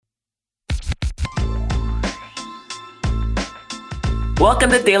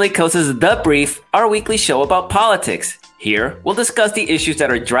Welcome to Daily Kos's The Brief, our weekly show about politics. Here, we'll discuss the issues that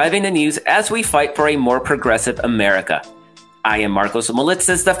are driving the news as we fight for a more progressive America. I am Marcos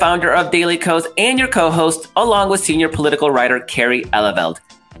Molitzis, the founder of Daily Kos and your co-host, along with senior political writer Kerry Eleveld.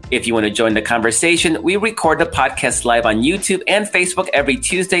 If you want to join the conversation, we record the podcast live on YouTube and Facebook every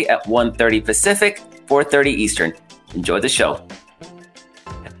Tuesday at 1:30 Pacific, 4:30 Eastern. Enjoy the show.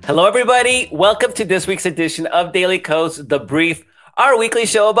 Hello, everybody. Welcome to this week's edition of Daily Kos, The Brief, our weekly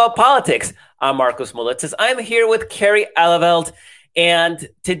show about politics. I'm Marcos Molitzis. I'm here with Kerry Eleveld. And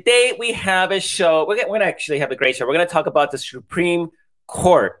today we have a show. We're going to actually have a great show. We're going to talk about the Supreme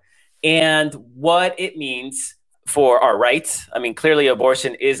Court and what it means for our rights. I mean, clearly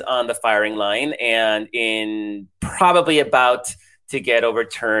abortion is on the firing line and in probably about to get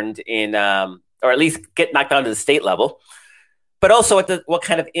overturned in, or at least get knocked down to the state level. But also what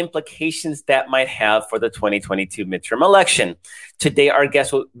kind of implications that might have for the 2022 midterm election. Today, our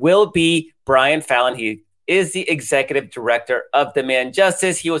guest will be Brian Fallon. He is the executive director of Demand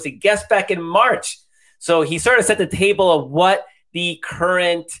Justice. He was a guest back in March. So he sort of set the table of what the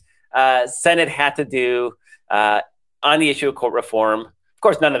current Senate had to do on the issue of court reform. Of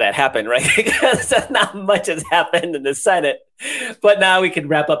course, none of that happened, right? Because not much has happened in the Senate. But now we can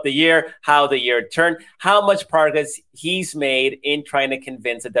wrap up the year, how the year turned, how much progress he's made in trying to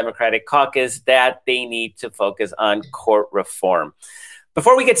convince the Democratic caucus that they need to focus on court reform.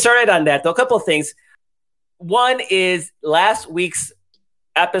 Before we get started on that, though, a couple of things. One is last week's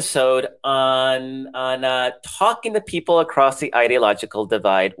episode on talking to people across the ideological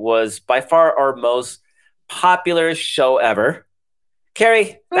divide was by far our most popular show ever. Kerry,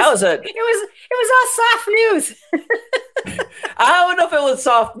 it was all soft news. I don't know if it was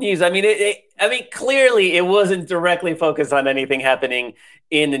soft news. I mean, clearly it wasn't directly focused on anything happening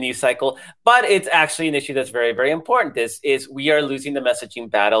in the news cycle, but it's actually an issue that's very, very important. This is we are losing the messaging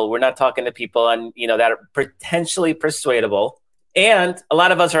battle. We're not talking to people that are potentially persuadable. And a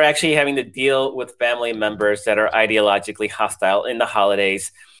lot of us are actually having to deal with family members that are ideologically hostile in the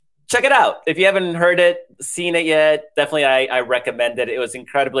holidays. Check it out. If you haven't heard it, seen it yet, definitely I recommend it. It was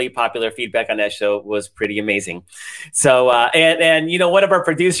incredibly popular. Feedback on that show was pretty amazing. So, and one of our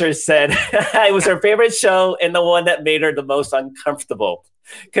producers said it was her favorite show and the one that made her the most uncomfortable.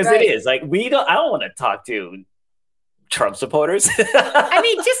 Because It is like, I don't want to talk to Trump supporters. Just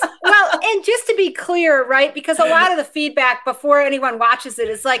to be clear, right? Because a lot of the feedback before anyone watches it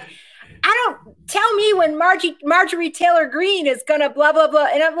is like, tell me when Marjorie Taylor Greene is going to blah, blah, blah.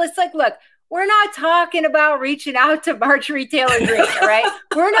 And I'm just like, look, we're not talking about reaching out to Marjorie Taylor Greene, right?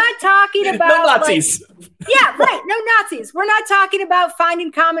 We're not talking about no Nazis. No Nazis. We're not talking about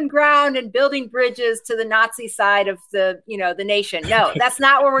finding common ground and building bridges to the Nazi side of the nation. No, that's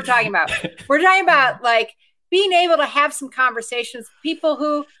not what we're talking about. We're talking about like being able to have some conversations with people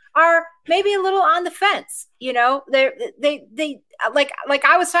who are maybe a little on the fence. They like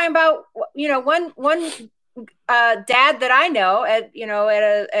I was talking about, one dad that I know at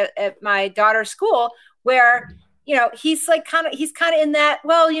my daughter's school where, he's kind of in that,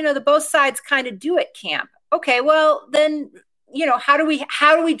 the both sides kind of do it camp. Okay, well then, how do we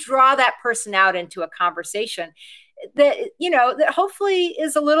draw that person out into a conversation that hopefully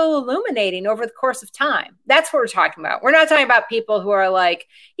is a little illuminating over the course of time? That's what we're talking about. We're not talking about people who are like,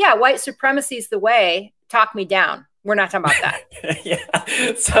 yeah, white supremacy is the way, talk me down. We're not talking about that. Yeah.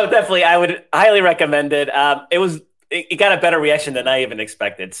 So definitely I would highly recommend it. It got a better reaction than I even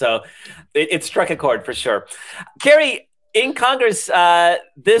expected. So it struck a chord for sure. Kerry, in Congress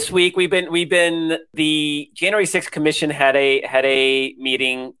this week, the January 6th Commission had a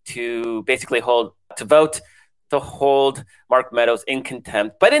meeting to basically vote to hold Mark Meadows in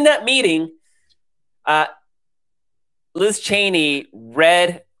contempt. But in that meeting, Liz Cheney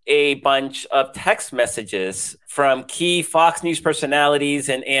read a bunch of text messages from key Fox News personalities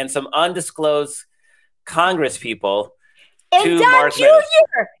and some undisclosed Congress people to Mark Meadows.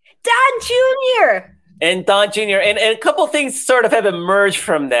 Don Jr. And a couple of things sort of have emerged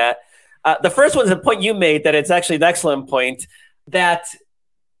from that. The first one is a point you made that it's actually an excellent point, that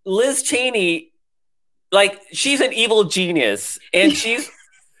Liz Cheney, like, she's an evil genius and she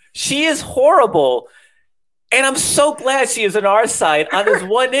is horrible. And I'm so glad she is on our side on this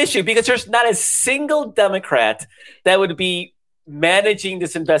one issue, because there's not a single Democrat that would be managing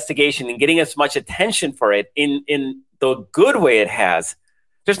this investigation and getting as much attention for it in the good way it has.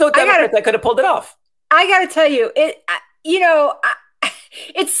 There's no Democrat that could have pulled it off. I got to tell you,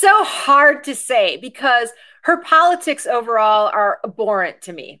 it's so hard to say because her politics overall are abhorrent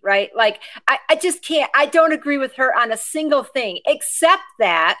to me, right? Like, I just can't, I don't agree with her on a single thing, except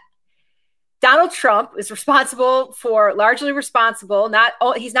that Donald Trump is largely responsible.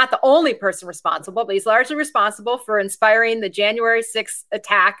 He's not the only person responsible, but he's largely responsible for inspiring the January 6th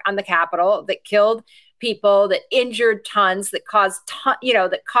attack on the Capitol that killed people, that injured tons, that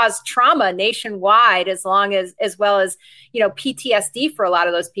caused trauma nationwide, as well as PTSD for a lot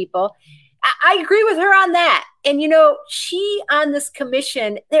of those people. I agree with her on that. And, she on this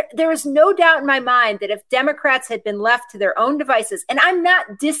commission, there is no doubt in my mind that if Democrats had been left to their own devices, and I'm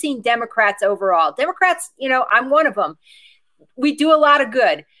not dissing Democrats overall. Democrats, I'm one of them. We do a lot of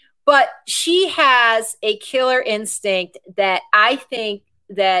good. But she has a killer instinct that I think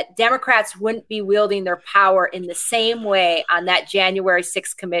that Democrats wouldn't be wielding their power in the same way on that January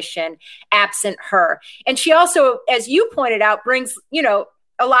 6th commission absent her. And she also, as you pointed out, brings,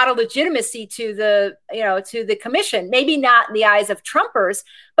 a lot of legitimacy to the commission, maybe not in the eyes of Trumpers,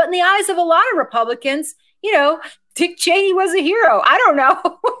 but in the eyes of a lot of Republicans. Dick Cheney was a hero. I don't know.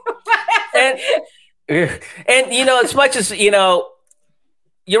 and as much as,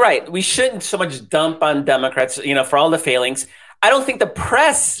 you're right. We shouldn't so much dump on Democrats, for all the failings. I don't think the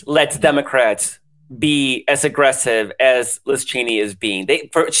press lets Democrats be as aggressive as Liz Cheney is being.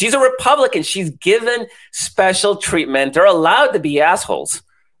 She's a Republican. She's given special treatment. They're allowed to be assholes.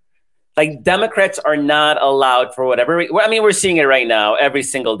 Like, Democrats are not allowed for whatever. We're seeing it right now every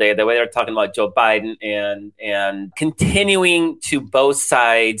single day, the way they're talking about Joe Biden and continuing to both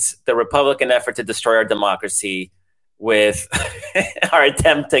sides the Republican effort to destroy our democracy with our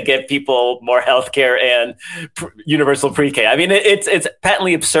attempt to get people more healthcare and universal pre-K. It's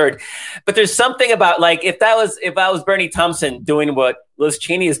patently absurd. But there's something about, like, if I was Bernie Thompson doing what Liz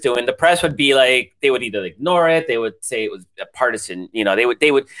Cheney is doing, the press would be like, they would either ignore it, they would say it was a partisan,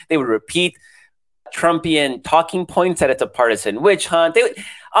 they would repeat Trumpian talking points that it's a partisan witch hunt. They would,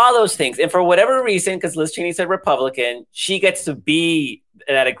 all those things. And for whatever reason, because Liz Cheney's a Republican, she gets to be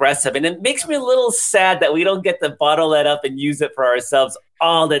that aggressive. And it makes me a little sad that we don't get to bottle that up and use it for ourselves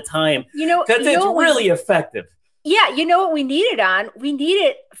all the time. Because it's really effective. Yeah, you know what we need it on? We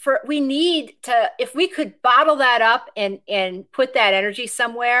need to, if we could bottle that up and put that energy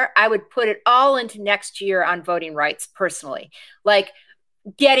somewhere, I would put it all into next year on voting rights personally. Like,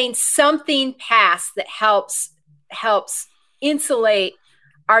 getting something passed that helps insulate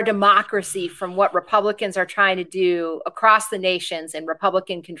our democracy from what Republicans are trying to do across the nations in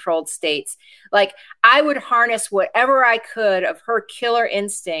Republican-controlled states. Like, I would harness whatever I could of her killer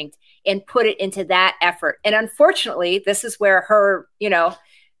instinct and put it into that effort. And unfortunately, this is where her,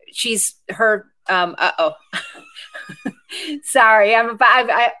 sorry,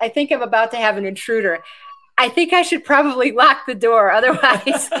 I think I'm about to have an intruder. I think I should probably lock the door.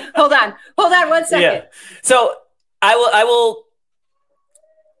 Otherwise, hold on 1 second. Yeah. So I will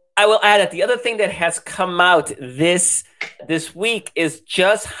add that the other thing that has come out this week is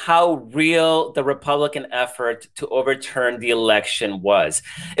just how real the Republican effort to overturn the election was.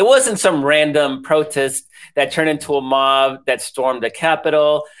 It wasn't some random protest that turned into a mob that stormed the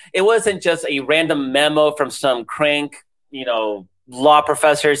Capitol. It wasn't just a random memo from some crank, law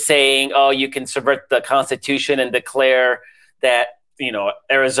professor saying, oh, you can subvert the Constitution and declare that,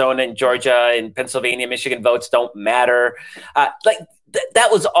 Arizona and Georgia and Pennsylvania, Michigan votes don't matter.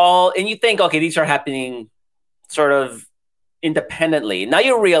 That was all. And you think, okay, these are happening sort of independently. Now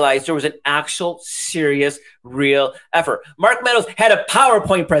you realize there was an actual, serious, real effort. Mark Meadows had a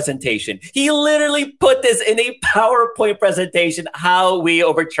PowerPoint presentation. He literally put this in a PowerPoint presentation, how we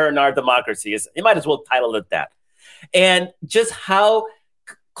overturn our democracy. You might as well title it that. And just how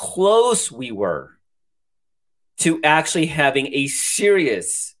close we were to actually having a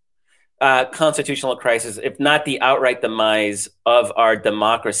serious constitutional crisis, if not the outright demise of our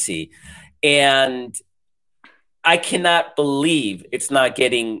democracy. And I cannot believe it's not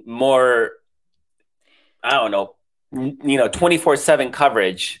getting more, 24/7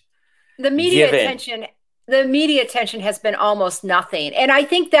 coverage. The media attention has been almost nothing. And I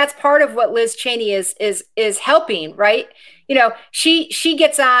think that's part of what Liz Cheney is helping, right? She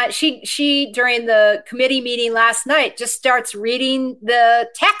gets on, she during the committee meeting last night just starts reading the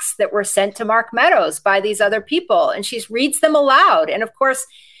texts that were sent to Mark Meadows by these other people, and she reads them aloud. And of course,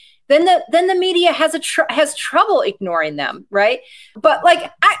 then the media has trouble ignoring them, right? But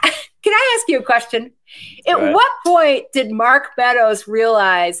can I ask you a question? At what point did Mark Meadows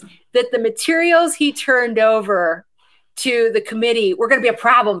realize that the materials he turned over to the committee were going to be a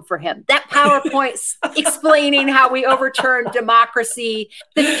problem for him? That PowerPoint explaining how we overturned democracy,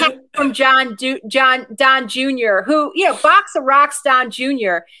 the text from Don Jr., who, Box of Rocks Don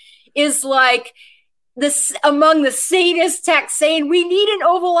Jr. is like, this among the sadist text saying we need an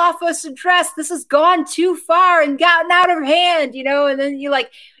Oval Office address. This has gone too far and gotten out of hand, and then you're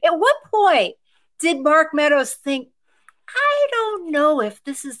like, at what point did Mark Meadows think, I don't know if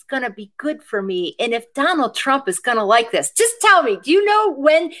this is going to be good for me and if Donald Trump is going to like this? Just tell me, do you know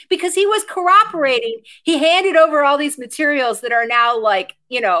when? Because he was cooperating. He handed over all these materials that are now like,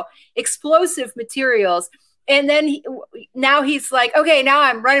 explosive materials. And then now he's like, okay, now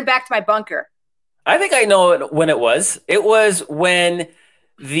I'm running back to my bunker. I think I know when it was. It was when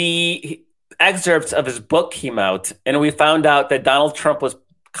the excerpts of his book came out and we found out that Donald Trump was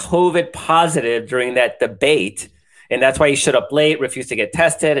COVID positive during that debate. And that's why he showed up late, refused to get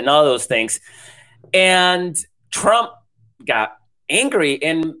tested and all those things. And Trump got angry.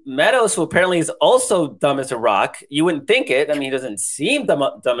 And Meadows, who apparently is also dumb as a rock, you wouldn't think it. I mean, he doesn't seem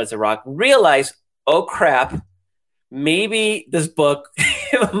dumb as a rock, realized, oh, crap, maybe this book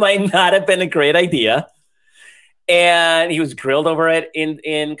might not have been a great idea. And he was grilled over it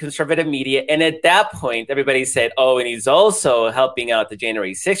in conservative media. And at that point, everybody said, oh, and he's also helping out the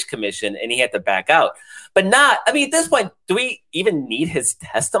January 6th Commission, and he had to back out. But at this point, do we even need his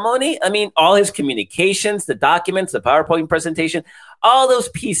testimony? I mean, all his communications, the documents, the PowerPoint presentation, all those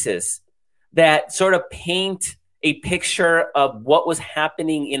pieces that sort of paint a picture of what was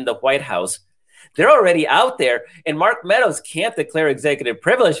happening in the White House, they're already out there. And Mark Meadows can't declare executive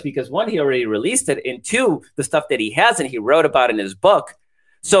privilege because, one, he already released it, and two, the stuff that he has and he wrote about in his book.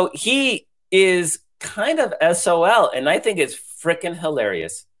 So he is kind of SOL, and I think it's freaking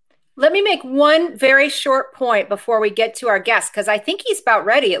hilarious. Let me make one very short point before we get to our guest, because I think he's about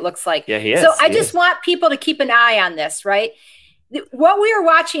ready, it looks like. Yeah, he is. So I just want people to keep an eye on this, right? What we are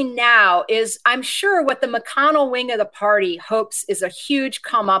watching now is, I'm sure, what the McConnell wing of the party hopes is a huge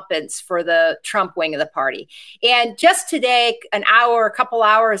comeuppance for the Trump wing of the party. And just today, a couple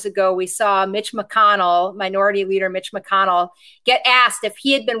hours ago, we saw Mitch McConnell, Minority Leader Mitch McConnell, get asked if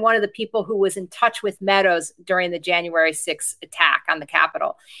he had been one of the people who was in touch with Meadows during the January 6th attack on the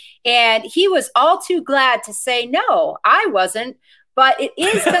Capitol. And he was all too glad to say, no, I wasn't. But it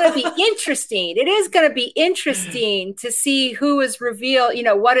is going to be interesting. It is going to be interesting to see who is revealed,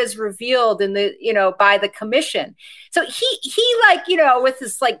 what is revealed in the, by the commission. So he with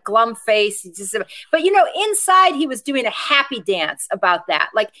this like glum face, but inside he was doing a happy dance about that.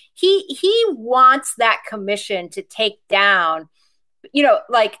 Like he wants that commission to take down,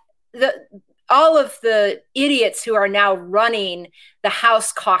 all of the idiots who are now running the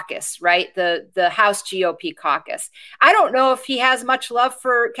House caucus, right? The House GOP caucus. I don't know if he has much love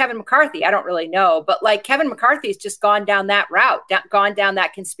for Kevin McCarthy. I don't really know, but like Kevin McCarthy's just gone down that route, gone down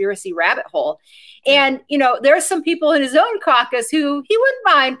that conspiracy rabbit hole. And, there are some people in his own caucus who he wouldn't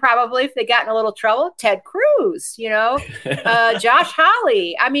mind probably if they got in a little trouble. Ted Cruz, Josh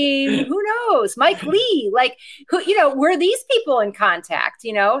Hawley. I mean, who knows? Mike Lee, were these people in contact,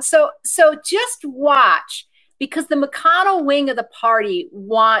 So just watch, because the McConnell wing of the party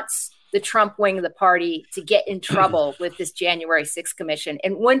wants the Trump wing of the party to get in trouble with this January 6th commission,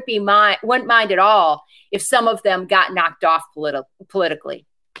 and wouldn't mind at all if some of them got knocked off politically.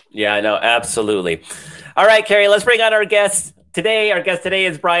 Yeah, I know. Absolutely. All right, Carrie, let's bring on our guest today. Our guest today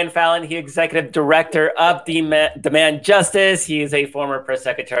is Brian Fallon. He's executive director of Demand Justice. He is a former press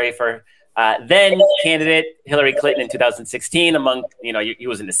secretary for then candidate Hillary Clinton in 2016. He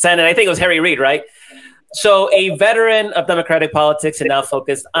was in the Senate. I think it was Harry Reid, right? So a veteran of Democratic politics and now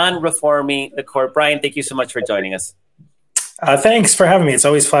focused on reforming the court. Brian, thank you so much for joining us. Thanks for having me. It's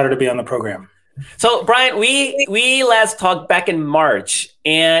always flattered to be on the program. So, Brian, we last talked back in March,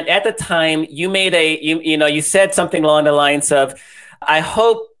 and at the time you made you said something along the lines of, I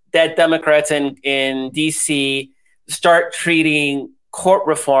hope that Democrats in D.C. start treating court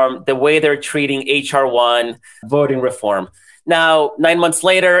reform the way they're treating H.R. 1 voting reform. Now, 9 months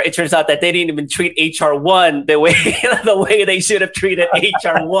later, it turns out that they didn't even treat H.R. 1 the way they should have treated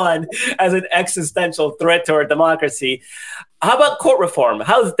H.R. 1 as an existential threat to our democracy. How about court reform?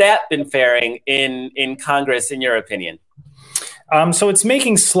 How's that been faring in Congress, in your opinion? So it's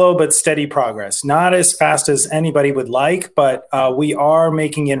making slow but steady progress. Not as fast as anybody would like, but we are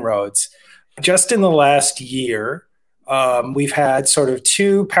making inroads. Just in the last year, we've had sort of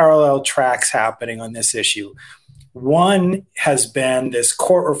two parallel tracks happening on this issue. One has been this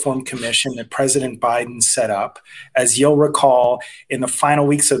court reform commission that President Biden set up. As you'll recall, in the final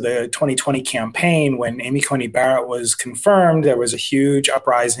weeks of the 2020 campaign, when Amy Coney Barrett was confirmed, there was a huge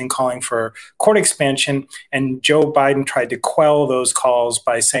uprising calling for court expansion, and Joe Biden tried to quell those calls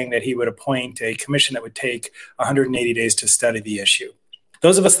by saying that he would appoint a commission that would take 180 days to study the issue.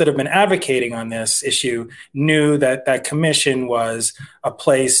 Those of us that have been advocating on this issue knew that that commission was a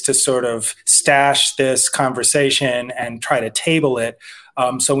place to sort of stash this conversation and try to table it.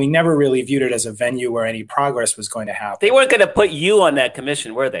 So we never really viewed it as a venue where any progress was going to happen. They weren't going to put you on that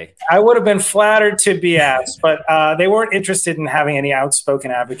commission, were they? I would have been flattered to be asked, but they weren't interested in having any outspoken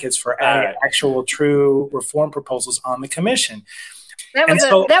advocates for adding actual true reform proposals on the commission. That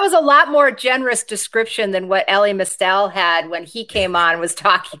was a lot more generous description than what Elie Mystal had when he came on, was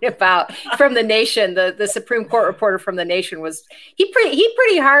talking about from The Nation. The Supreme Court reporter from The Nation he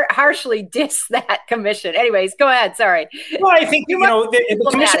pretty harshly dissed that commission. Anyways, go ahead. Sorry. Well, I think the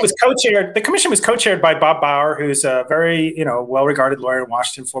commission was co-chaired. The commission was co-chaired by Bob Bauer, who's a very well-regarded lawyer in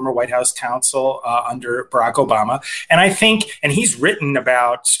Washington, former White House counsel under Barack Obama, and he's written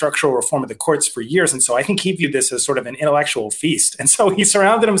about structural reform of the courts for years, and so I think he viewed this as sort of an intellectual feast, and so he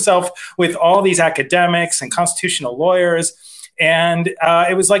surrounded himself with all these academics and constitutional lawyers. And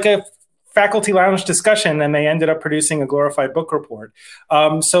it was like a faculty lounge discussion, and they ended up producing a glorified book report.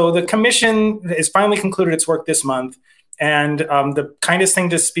 So the commission has finally concluded its work this month. And the kindest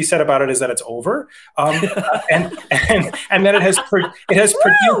thing to be said about it is that it's over, and that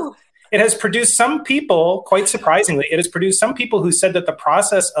it has produced some people, quite surprisingly, it has produced some people who said that the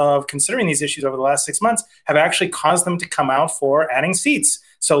process of considering these issues over the last 6 months have actually caused them to come out for adding seats.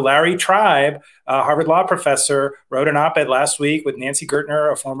 So Larry Tribe, a Harvard law professor, wrote an op-ed last week with Nancy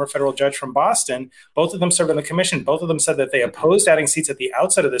Gertner, a former federal judge from Boston. Both of them served on the commission. Both of them said that they opposed adding seats at the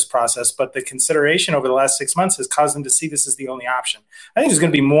outset of this process, but the consideration over the last 6 months has caused them to see this as the only option. I think there's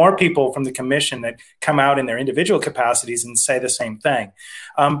going to be more people from the commission that come out in their individual capacities and say the same thing.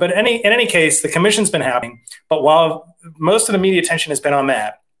 But in any case, the commission's been happening. But while most of the media attention has been on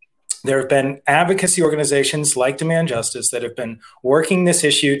that, there have been advocacy organizations like Demand Justice that have been working this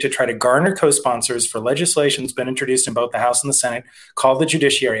issue to try to garner co-sponsors for legislation that's been introduced in both the House and the Senate called the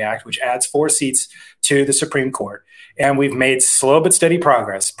Judiciary Act, which adds 4 seats to the Supreme Court. And we've made slow but steady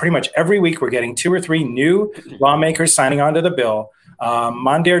progress. Pretty much every week we're getting 2 or 3 new lawmakers signing on to the bill.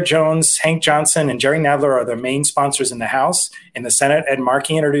 Mondaire Jones, Hank Johnson, and Jerry Nadler are the main sponsors in the House. In the Senate, Ed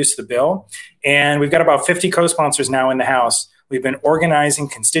Markey introduced the bill. And we've got about 50 co-sponsors now in the House. We've been organizing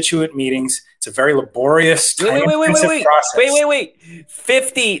constituent meetings. It's a very laborious, time-intensive process. Wait.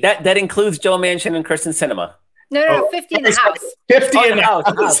 50, that includes Joe Manchin and Kyrsten Sinema. No, 50 in the House. 50 in the House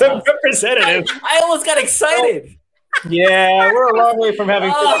of Representatives. I almost got excited. Yeah, we're a long way from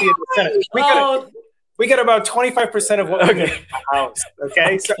having 50 in the Senate. We got about 25% of what we get in the House.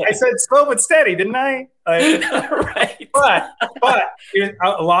 Okay, so I said slow but steady, didn't I? Right. But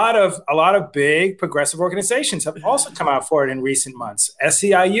a lot of big progressive organizations have also come out for it in recent months.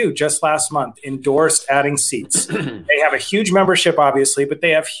 SEIU just last month endorsed adding seats. They have a huge membership, obviously, but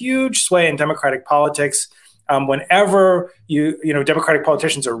they have huge sway in Democratic politics. Whenever Democratic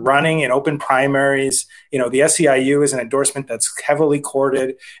politicians are running in open primaries, the SEIU is an endorsement that's heavily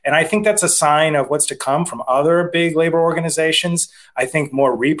courted. And I think that's a sign of what's to come from other big labor organizations. I think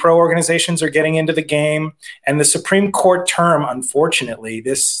more repro organizations are getting into the game. And the Supreme Court term, unfortunately,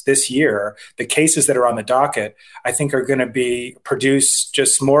 this year, the cases that are on the docket, I think are going to produce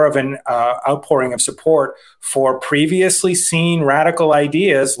just more of an outpouring of support for previously seen radical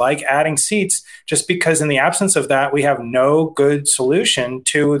ideas like adding seats, just because in the absence of that, we have no good solution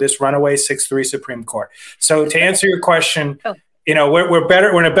to this runaway 6-3 Supreme Court. So to answer your question, we're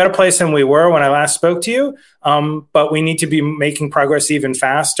better. We're in a better place than we were when I last spoke to you, but we need to be making progress even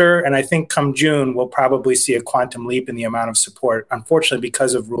faster. And I think come June, we'll probably see a quantum leap in the amount of support, unfortunately,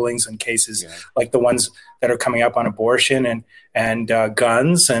 because of rulings and cases like the ones that are coming up on abortion and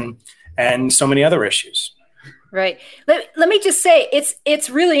guns and so many other issues. Right. Let me just say it's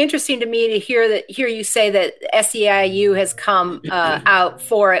really interesting to me to hear you say that SEIU has come out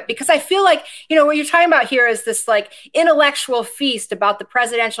for it, because I feel like, what you're talking about here is this like intellectual feast about the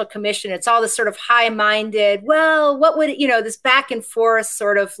presidential commission. It's all this sort of high-minded, well, what would, this back and forth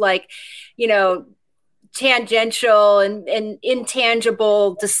sort of like, tangential and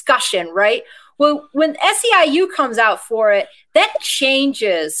intangible discussion, right? Well, when SEIU comes out for it, that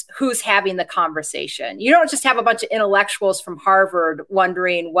changes who's having the conversation. You don't just have a bunch of intellectuals from Harvard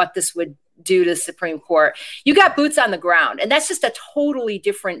wondering what this would do to the Supreme Court. You got boots on the ground, and that's just a totally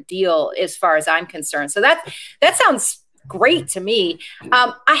different deal as far as I'm concerned. So that sounds great to me.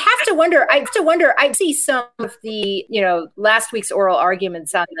 I have to wonder, I see some of the, last week's oral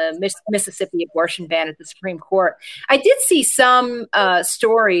arguments on the Mississippi abortion ban at the Supreme Court. I did see some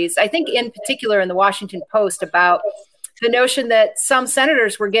stories, I think in particular in the Washington Post, about the notion that some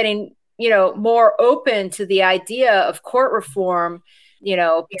senators were getting, more open to the idea of court reform,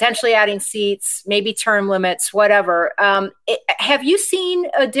 potentially adding seats, maybe term limits, whatever. Have you seen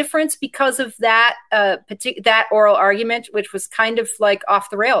a difference because of that that oral argument, which was kind of like off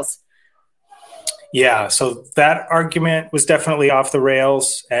the rails? Yeah, so that argument was definitely off the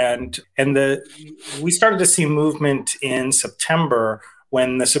rails, and we started to see movement in September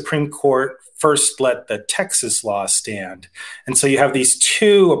when the Supreme Court first let the Texas law stand. And so you have these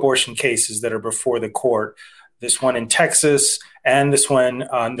two abortion cases that are before the court, this one in Texas and this one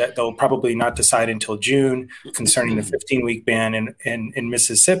that they'll probably not decide until June concerning the 15-week ban in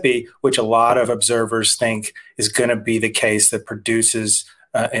Mississippi, which a lot of observers think is going to be the case that produces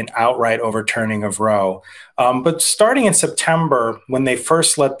an outright overturning of Roe. But starting in September, when they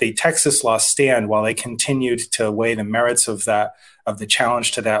first let the Texas law stand while they continued to weigh the merits of the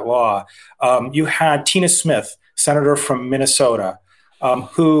challenge to that law, you had Tina Smith, senator from Minnesota,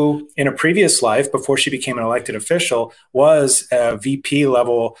 who in a previous life, before she became an elected official, was a VP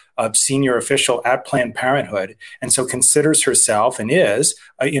level senior official at Planned Parenthood, and so considers herself and is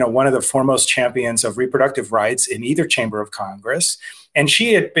one of the foremost champions of reproductive rights in either chamber of Congress. And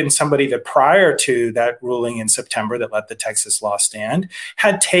she had been somebody that prior to that ruling in September that let the Texas law stand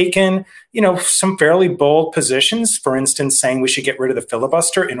had taken, some fairly bold positions, for instance, saying we should get rid of the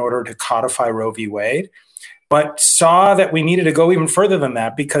filibuster in order to codify Roe v. Wade, but saw that we needed to go even further than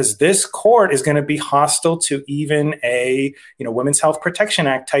that because this court is going to be hostile to even a, Women's Health Protection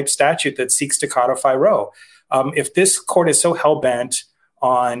Act type statute that seeks to codify Roe. If this court is so hell-bent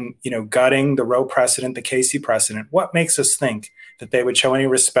on, gutting the Roe precedent, the Casey precedent, what makes us think that they would show any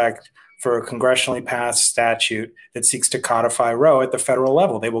respect for a congressionally passed statute that seeks to codify Roe at the federal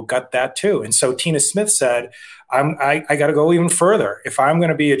level? They will gut that too. And so Tina Smith said, I got to go even further. If I'm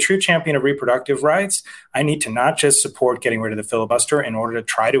going to be a true champion of reproductive rights, I need to not just support getting rid of the filibuster in order to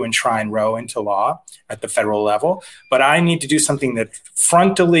try to enshrine Roe into law at the federal level, but I need to do something that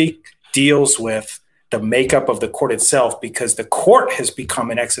frontally deals with the makeup of the court itself, because the court has become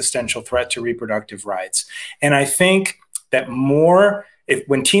an existential threat to reproductive rights. And I think that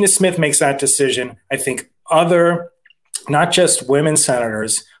when Tina Smith makes that decision, I think other, not just women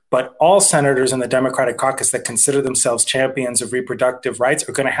senators, but all senators in the Democratic caucus that consider themselves champions of reproductive rights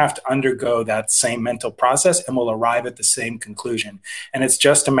are going to have to undergo that same mental process and will arrive at the same conclusion. And it's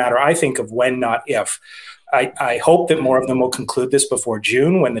just a matter, I think, of when, not if. I hope that more of them will conclude this before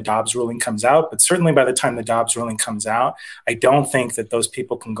June when the Dobbs ruling comes out. But certainly by the time the Dobbs ruling comes out, I don't think that those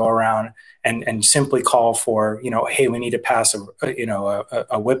people can go around and simply call for, hey, we need to pass a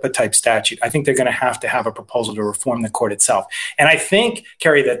WIPA type statute. I think they're going to have a proposal to reform the court itself. And I think,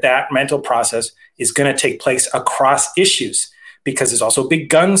 Carrie, that mental process is going to take place across issues, because there's also a big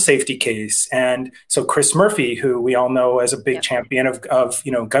gun safety case. And so Chris Murphy, who we all know as a big champion of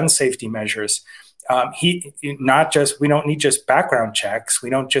gun safety measures, we don't need just background checks. We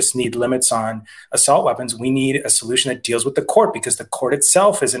don't just need limits on assault weapons. We need a solution that deals with the court, because the court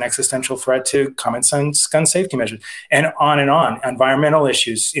itself is an existential threat to common sense gun safety measures, and on, environmental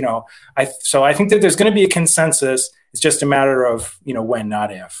issues. So I think that there's going to be a consensus. It's just a matter of, when,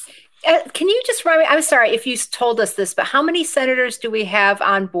 not if. Can you just remind me, I'm sorry if you told us this, but how many senators do we have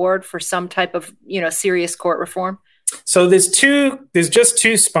on board for some type of, serious court reform? So there's just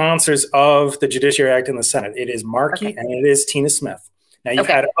two sponsors of the Judiciary Act in the Senate. It is Markey and it is Tina Smith. Now, you've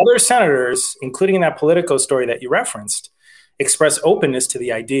had other senators, including in that Politico story that you referenced, express openness to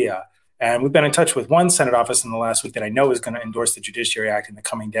the idea. And we've been in touch with one Senate office in the last week that I know is going to endorse the Judiciary Act in the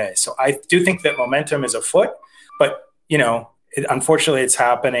coming days. So I do think that momentum is afoot, but, unfortunately, it's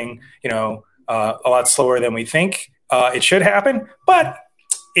happening, a lot slower than we think it should happen. But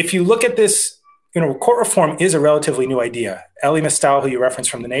if you look at this, court reform is a relatively new idea. Elie Mystal, who you referenced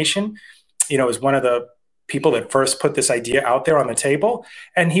from The Nation, is one of the people that first put this idea out there on the table.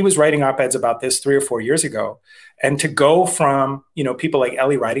 And he was writing op-eds about this 3 or 4 years ago. And to go from, people like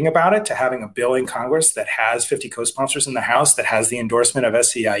Elie writing about it to having a bill in Congress that has 50 co-sponsors in the House, that has the endorsement of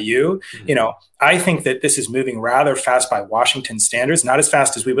SEIU, I think that this is moving rather fast by Washington standards, not as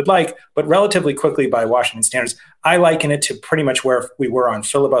fast as we would like, but relatively quickly by Washington standards. I liken it to pretty much where we were on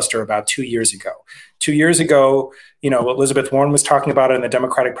filibuster about 2 years ago. 2 years ago, Elizabeth Warren was talking about it in the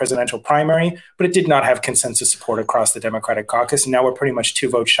Democratic presidential primary, but it did not have consensus support across the Democratic caucus. And now we're pretty much 2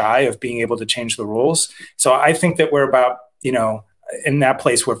 votes shy of being able to change the rules. So I think that we're about, in that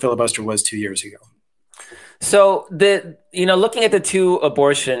place where filibuster was 2 years ago. So looking at the two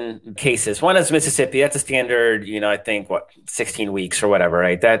abortion cases, one is Mississippi. That's a standard, I think 16 weeks or whatever,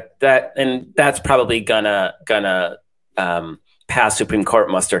 right? And that's probably gonna pass Supreme Court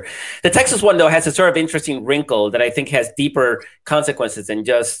muster. The Texas one, though, has a sort of interesting wrinkle that I think has deeper consequences than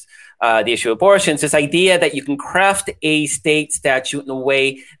just the issue of abortions. This idea that you can craft a state statute in a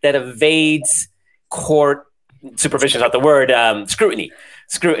way that evades court supervision, is not the word, scrutiny.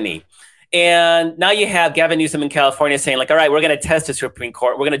 And now you have Gavin Newsom in California saying like, all right, we're going to test the Supreme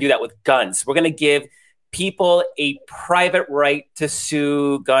Court. We're going to do that with guns. We're going to give people a private right to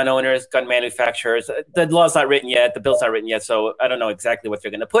sue gun owners, gun manufacturers. The law's not written yet. The bill's not written yet. So I don't know exactly what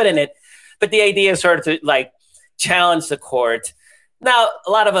they're going to put in it. But the idea is sort of to like challenge the court. Now,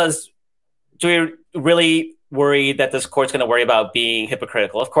 a lot of us, do we really worry that this court's going to worry about being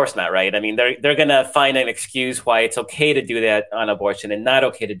hypocritical? Of course not, right? I mean, they're going to find an excuse why it's okay to do that on abortion and not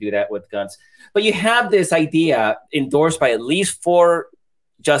okay to do that with guns. But you have this idea endorsed by at least 4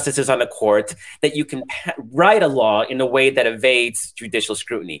 justices on the court that you can write a law in a way that evades judicial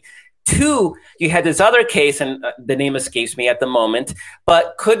scrutiny. 2, you had this other case, and the name escapes me at the moment,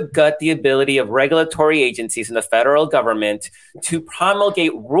 but could gut the ability of regulatory agencies in the federal government to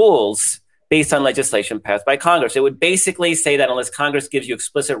promulgate rules based on legislation passed by Congress. It would basically say that unless Congress gives you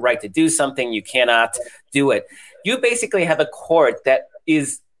explicit right to do something, you cannot do it. You basically have a court that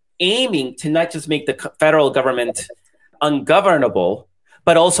is aiming to not just make the federal government ungovernable,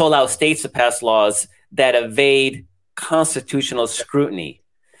 but also allow states to pass laws that evade constitutional scrutiny.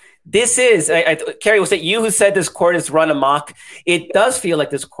 This is, Carrie, was it you who said this court is run amok? It does feel like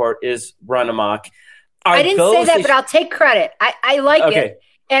this court is run amok. I didn't say that, but I'll take credit. I like it.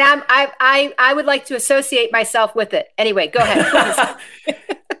 And I would like to associate myself with it. Anyway, go ahead.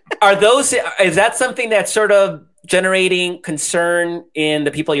 Is that something that's sort of generating concern in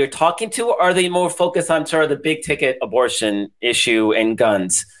the people you're talking to? Or are they more focused on sort of the big ticket abortion issue and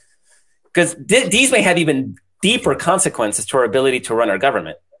guns? Because these may have even deeper consequences to our ability to run our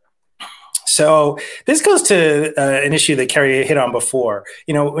government. So this goes to an issue that Carrie hit on before.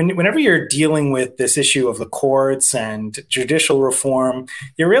 You know, whenever you're dealing with this issue of the courts and judicial reform,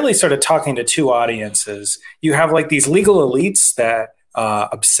 you're really sort of talking to 2 audiences. You have like these legal elites that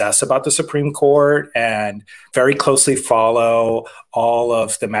obsess about the Supreme Court and very closely follow all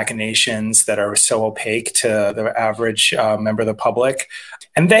of the machinations that are so opaque to the average member of the public.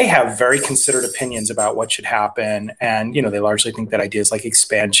 And they have very considered opinions about what should happen. And, you know, they largely think that ideas like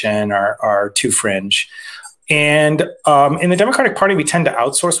expansion are too fringe. And in the Democratic Party, we tend to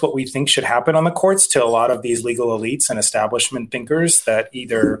outsource what we think should happen on the courts to a lot of these legal elites and establishment thinkers that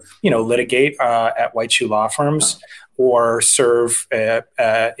either, you know, litigate at white shoe law firms or serve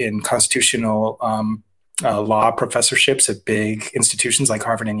in constitutional law professorships at big institutions like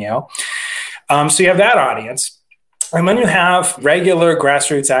Harvard and Yale. So you have that audience. And then you have regular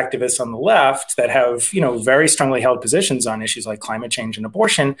grassroots activists on the left that have, you know, very strongly held positions on issues like climate change and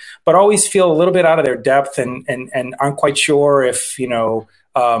abortion, but always feel a little bit out of their depth and aren't quite sure if, you know,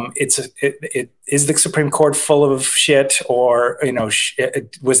 it is the Supreme Court full of shit, or, you know,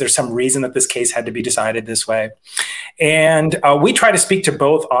 was there some reason that this case had to be decided this way? And we try to speak to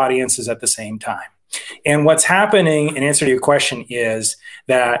both audiences at the same time. And what's happening, in answer to your question, is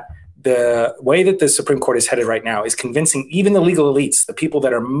that the way that the Supreme Court is headed right now is convincing even the legal elites, the people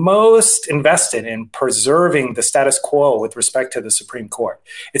that are most invested in preserving the status quo with respect to the Supreme Court.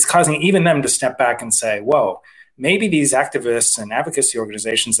 It's causing even them to step back and say, whoa, maybe these activists and advocacy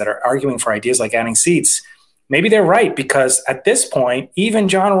organizations that are arguing for ideas like adding seats, maybe they're right, because at this point, even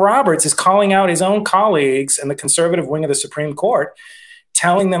John Roberts is calling out his own colleagues in the conservative wing of the Supreme Court,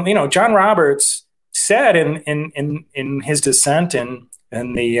 telling them, you know, John Roberts said in his dissent in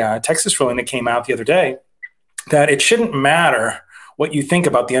the Texas ruling that came out the other day, that it shouldn't matter what you think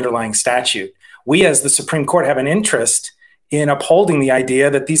about the underlying statute. We as the Supreme Court have an interest in upholding the idea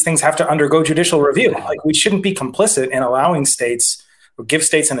that these things have to undergo judicial review. Like, we shouldn't be complicit in allowing states or give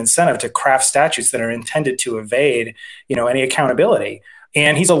states an incentive to craft statutes that are intended to evade, you know, any accountability.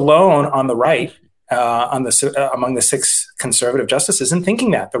 And he's alone on the right among the 6 conservative justices in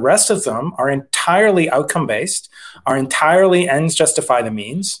thinking that. The rest of them are entirely outcome-based, are entirely ends justify the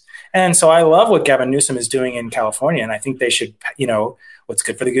means. And so I love what Gavin Newsom is doing in California, and I think they should, you know, what's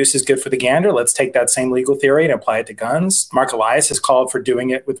good for the goose is good for the gander. Let's take that same legal theory and apply it to guns. Mark Elias has called for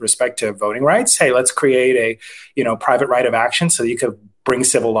doing it with respect to voting rights. Hey, let's create a, you know, private right of action so you could bring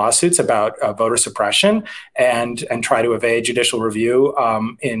civil lawsuits about voter suppression and try to evade judicial review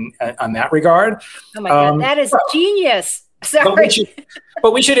on that regard. Oh my God, that is genius. Sorry.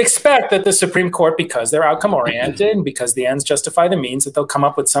 But we should expect that the Supreme Court, because they're outcome oriented and because the ends justify the means, that they'll come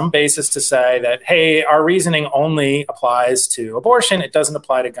up with some basis to say that, hey, our reasoning only applies to abortion. It doesn't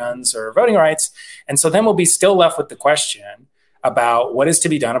apply to guns or voting rights. And so then we'll be still left with the question about what is to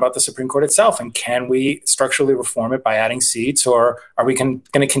be done about the Supreme Court itself. And can we structurally reform it by adding seats, or are we going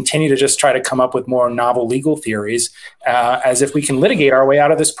to continue to just try to come up with more novel legal theories as if we can litigate our way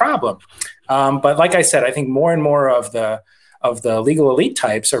out of this problem? But like I said, I think more and more of the of the legal elite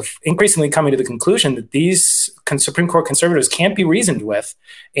types are increasingly coming to the conclusion that these Supreme Court conservatives can't be reasoned with,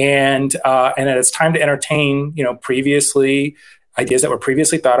 and that it's time to entertain, previously ideas that were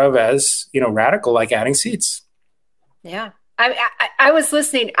previously thought of as, radical, like adding seats. Yeah. I was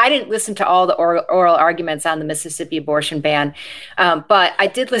listening. I didn't listen to all the oral arguments on the Mississippi abortion ban, but I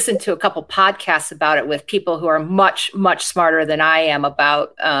did listen to a couple podcasts about it with people who are much, much smarter than I am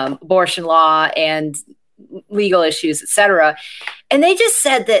about abortion law and legal issues, et cetera. And they just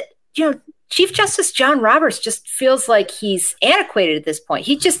said that, Chief Justice John Roberts just feels like he's antiquated at this point.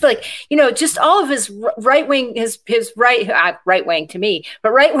 He just just all of his right-wing, right-wing to me,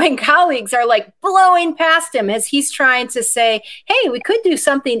 but right-wing colleagues are like blowing past him as he's trying to say, hey, we could do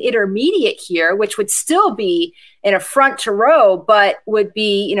something intermediate here, which would still be an affront to Roe, but would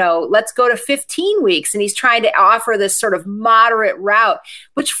be, let's go to 15 weeks. And he's trying to offer this sort of moderate route,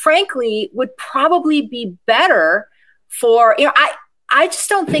 which frankly would probably be better for, I just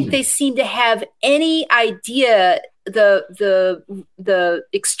don't think they seem to have any idea the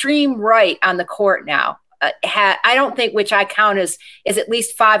extreme right on the court now. I don't think, which I count as at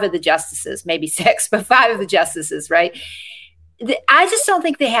least 5 of the justices, maybe 6, but 5 of the justices, right? I just don't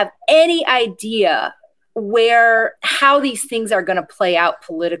think they have any idea how these things are going to play out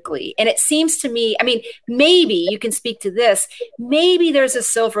politically. And it seems to me, maybe you can speak to this, maybe there's a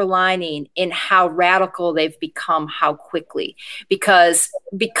silver lining in how radical they've become, how quickly, because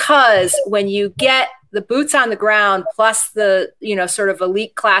when you get the boots on the ground, plus the, sort of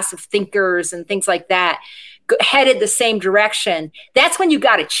elite class of thinkers and things like that headed the same direction, that's when you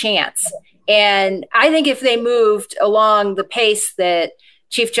got a chance. And I think if they moved along the pace that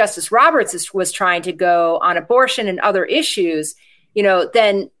Chief Justice Roberts was trying to go on abortion and other issues,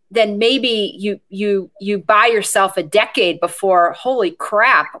 then maybe you buy yourself a decade before, holy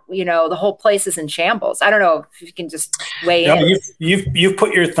crap, the whole place is in shambles. I don't know if you can just weigh in. You've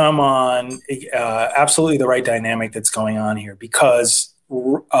put your thumb on absolutely the right dynamic that's going on here, because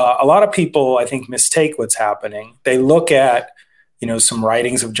a lot of people, I think, mistake what's happening. They look at some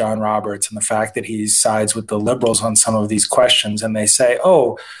writings of John Roberts and the fact that he sides with the liberals on some of these questions, and they say,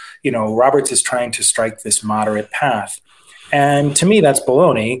 Roberts is trying to strike this moderate path. And to me, that's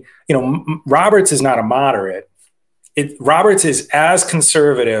baloney. Roberts is not a moderate. Roberts is as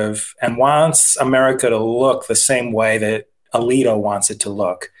conservative and wants America to look the same way that Alito wants it to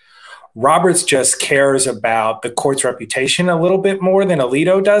look. Roberts just cares about the court's reputation a little bit more than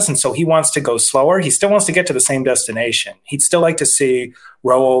Alito does, and so he wants to go slower. He still wants to get to the same destination. He'd still like to see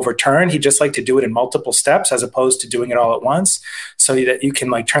Roe overturned. He'd just like to do it in multiple steps as opposed to doing it all at once, so that you can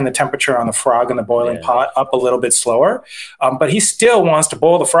turn the temperature on the frog in the boiling pot up a little bit slower. But he still wants to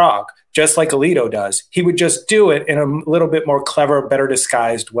boil the frog, just like Alito does. He would just do it in a little bit more clever, better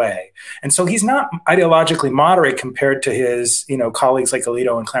disguised way. And so he's not ideologically moderate compared to his, colleagues like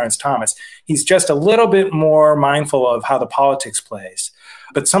Alito and Clarence Thomas. He's just a little bit more mindful of how the politics plays.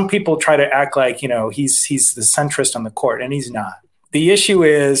 But some people try to act like, he's the centrist on the court, and he's not. The issue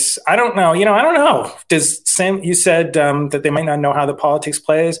is, I don't know. I don't know. You said that they might not know how the politics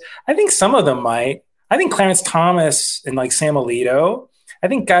plays. I think some of them might. I think Clarence Thomas and Sam Alito, I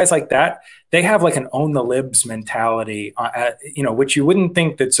think guys like that, they have an own the libs mentality, which you wouldn't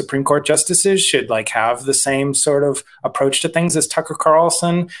think that Supreme Court justices should have the same sort of approach to things as Tucker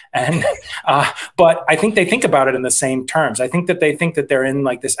Carlson. And but I think they think about it in the same terms. I think that they think that they're in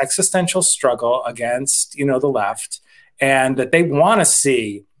this existential struggle against, the left, and that they want to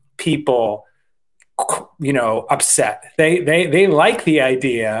see people, upset. They like the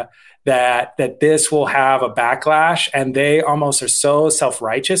idea that this will have a backlash, and they almost are so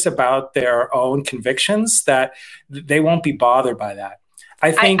self-righteous about their own convictions that they won't be bothered by that.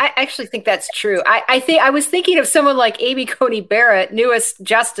 I actually think that's true. I was thinking of someone like Amy Coney Barrett, newest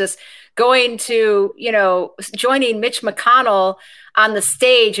justice, going to, joining Mitch McConnell on the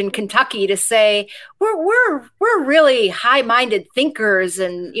stage in Kentucky to say, we're really high-minded thinkers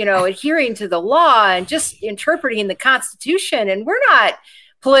and, adhering to the law and just interpreting the Constitution. And we're not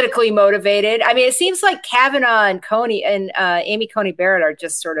politically motivated. It seems like Kavanaugh and Coney and Amy Coney Barrett are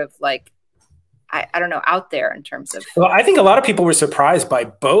just sort of I don't know, out there in terms of. Well, I think a lot of people were surprised by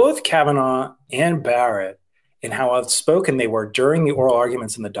both Kavanaugh and Barrett in how outspoken they were during the oral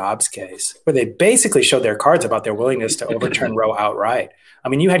arguments in the Dobbs case, where they basically showed their cards about their willingness to overturn Roe outright.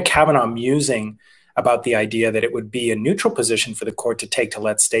 You had Kavanaugh musing about the idea that it would be a neutral position for the court to take to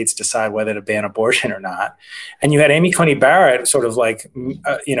let states decide whether to ban abortion or not. And you had Amy Coney Barrett sort of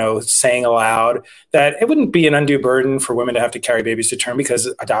saying aloud that it wouldn't be an undue burden for women to have to carry babies to term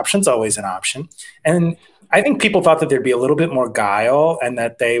because adoption's always an option. And I think people thought that there'd be a little bit more guile and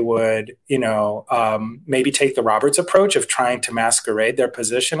that they would, maybe take the Roberts approach of trying to masquerade their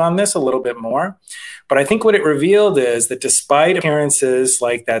position on this a little bit more. But I think what it revealed is that despite appearances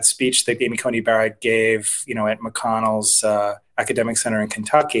like that speech that Amy Coney Barrett gave, at McConnell's Academic Center in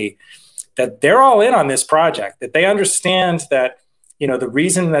Kentucky, that they're all in on this project, that they understand that, the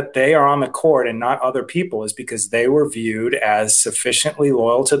reason that they are on the court and not other people is because they were viewed as sufficiently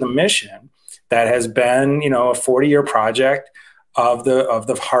loyal to the mission that has been, a 40-year project of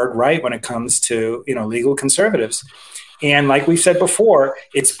the hard right when it comes to, legal conservatives. And like we've said before,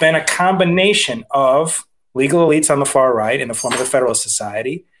 it's been a combination of legal elites on the far right in the form of the Federalist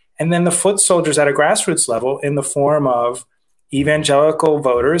Society, and then the foot soldiers at a grassroots level in the form of evangelical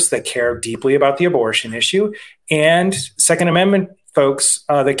voters that care deeply about the abortion issue and Second Amendment folks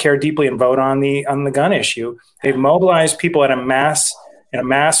that care deeply and vote on the gun issue. They've mobilized people in a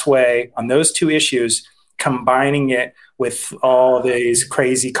mass way on those two issues, combining it with all these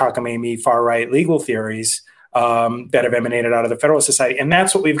crazy cockamamie far-right legal theories that have emanated out of the Federalist Society. And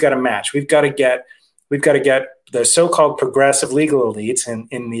that's what we've got to match. We've got to get the so-called progressive legal elites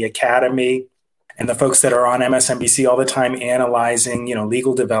in the academy and the folks that are on MSNBC all the time analyzing,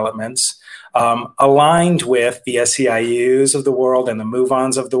 legal developments, aligned with the SEIUs of the world and the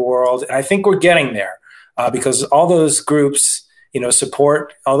MoveOns of the world. And I think we're getting there because all those groups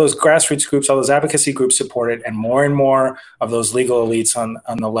support, all those grassroots groups, all those advocacy groups support it, and more of those legal elites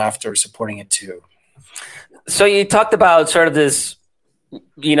on the left are supporting it too. So you talked about sort of this,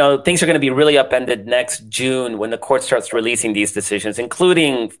 things are going to be really upended next June when the court starts releasing these decisions,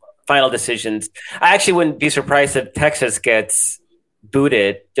 including final decisions. I actually wouldn't be surprised if Texas gets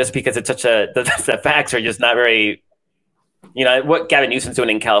booted just because it's the facts are just not very, what Gavin Newsom's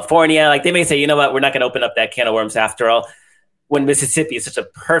doing in California. Like they may say, we're not going to open up that can of worms after all, when Mississippi is such a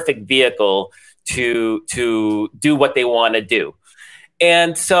perfect vehicle to do what they want to do.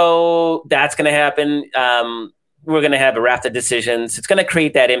 And so that's going to happen. We're going to have a raft of decisions. It's going to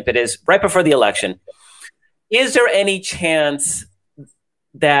create that impetus right before the election. Is there any chance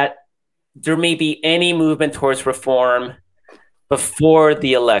that there may be any movement towards reform before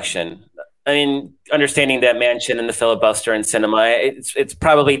the election? I mean, understanding that Manchin and the filibuster and Sinema, it's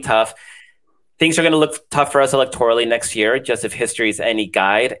probably tough. Things are going to look tough for us electorally next year, just if history is any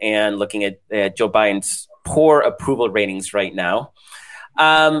guide, and looking at Joe Biden's poor approval ratings right now.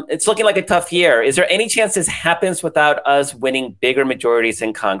 It's looking like a tough year. Is there any chance this happens without us winning bigger majorities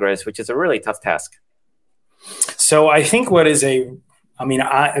in Congress, which is a really tough task? So I think a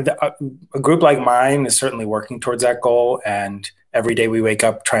group like mine is certainly working towards that goal. And every day we wake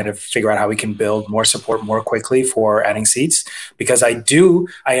up trying to figure out how we can build more support more quickly for adding seats, because I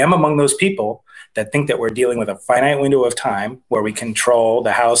am among those people that think that we're dealing with a finite window of time where we control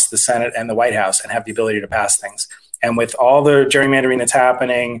the House, the Senate, and the White House and have the ability to pass things. And with all the gerrymandering that's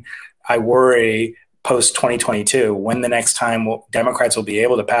happening, I worry post-2022 when the next time Democrats will be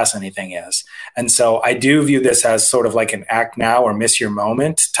able to pass anything is. And so I do view this as sort of like an act now or miss your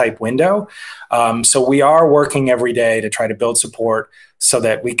moment type window. So we are working every day to try to build support so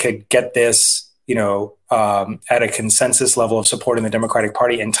that we could get this, at a consensus level of support in the Democratic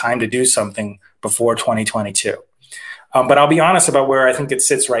Party in time to do something before 2022. But I'll be honest about where I think it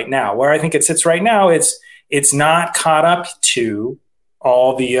sits right now. Where I think it sits right now, it's not caught up to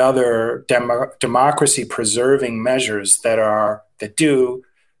all the other democracy preserving measures that do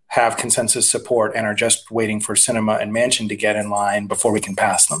have consensus support and are just waiting for Sinema and Manchin to get in line before we can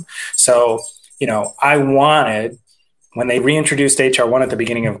pass them. So, I wanted, when they reintroduced H.R. 1 at the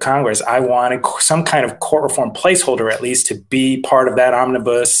beginning of Congress, I wanted some kind of court reform placeholder at least to be part of that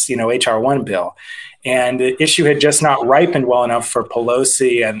omnibus, H.R. 1 bill. And the issue had just not ripened well enough for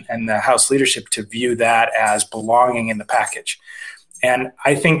Pelosi and the House leadership to view that as belonging in the package. And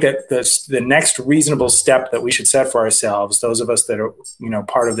I think that the next reasonable step that we should set for ourselves, those of us that are,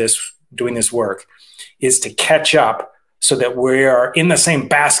 part of this, doing this work, is to catch up so that we are in the same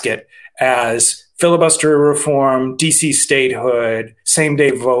basket as filibuster reform, DC statehood,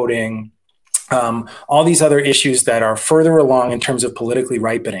 same-day voting, all these other issues that are further along in terms of politically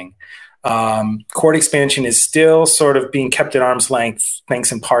ripening. Court expansion is still sort of being kept at arm's length,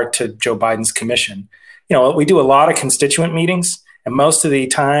 thanks in part to Joe Biden's commission. We do a lot of constituent meetings. And most of the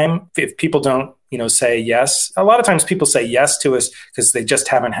time, if people don't say yes. A lot of times people say yes to us because they just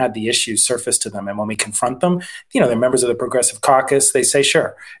haven't had the issues surface to them. And when we confront them, they're members of the Progressive Caucus, they say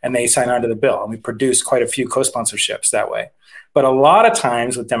sure, and they sign on to the bill. And we produce quite a few co-sponsorships that way. But a lot of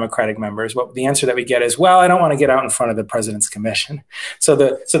times with Democratic members, the answer that we get is, well, I don't want to get out in front of the president's commission. So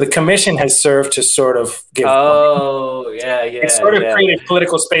the commission has served to sort of give. It's sort of created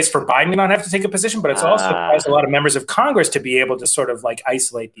political space for Biden to not have to take a position, but it's also caused a lot of members of Congress to be able to sort of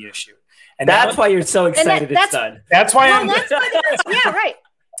isolate the issue. And that's why you're so excited it's done. That's why right.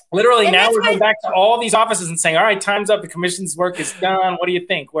 Literally, and now we're going back to all these offices and saying, all right, time's up. The commission's work is done. What do you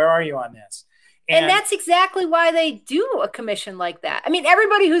think? Where are you on this? And that's exactly why they do a commission like that. I mean,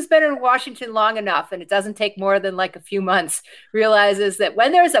 everybody who's been in Washington long enough, and it doesn't take more than a few months, realizes that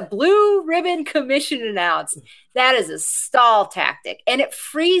when there's a blue ribbon commission announced, that is a stall tactic. And it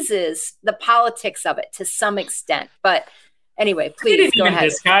freezes the politics of it to some extent. But anyway, please they didn't go even ahead.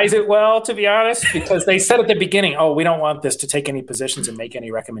 Disguise it well, to be honest, because they said at the beginning, we don't want this to take any positions and make any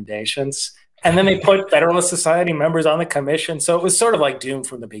recommendations. And then they put Federalist Society members on the commission. So it was sort of doomed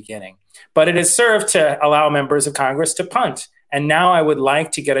from the beginning. But it has served to allow members of Congress to punt. And now I would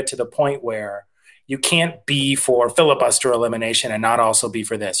like to get it to the point where you can't be for filibuster elimination and not also be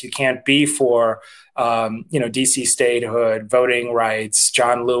for this. You can't be for, DC statehood, voting rights,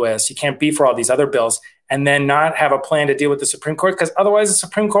 John Lewis. You can't be for all these other bills and then not have a plan to deal with the Supreme Court, because otherwise the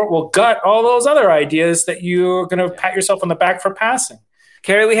Supreme Court will gut all those other ideas that you're going to pat yourself on the back for passing.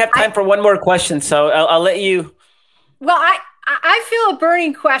 Carrie, we have time for one more question, so I'll let you. Well, I feel a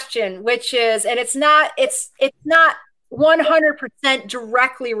burning question, which is, and it's not 100%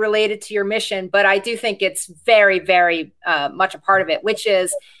 directly related to your mission, but I do think it's very, very much a part of it, which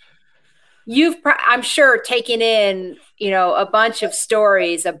is I'm sure taken in, a bunch of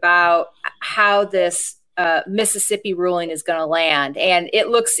stories about how this Mississippi ruling is going to land. And it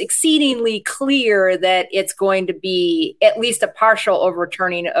looks exceedingly clear that it's going to be at least a partial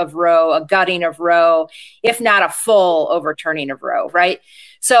overturning of Roe, a gutting of Roe, if not a full overturning of Roe, right?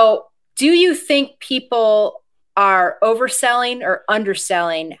 So do you think people are overselling or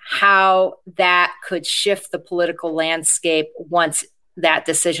underselling how that could shift the political landscape once that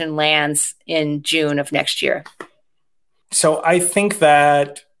decision lands in June of next year? So I think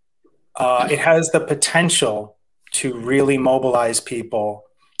that it has the potential to really mobilize people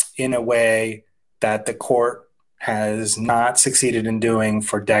in a way that the court has not succeeded in doing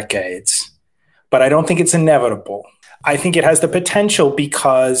for decades. But I don't think it's inevitable. I think it has the potential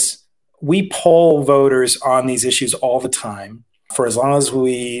because we poll voters on these issues all the time. For as long as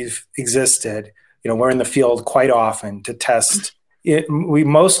we've existed, we're in the field quite often to test it. We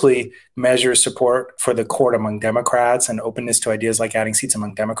mostly measure support for the court among Democrats and openness to ideas like adding seats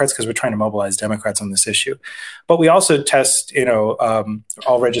among Democrats because we're trying to mobilize Democrats on this issue. But we also test,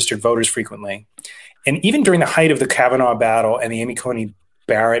 all registered voters frequently. And even during the height of the Kavanaugh battle and the Amy Coney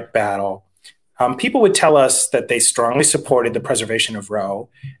Barrett battle, people would tell us that they strongly supported the preservation of Roe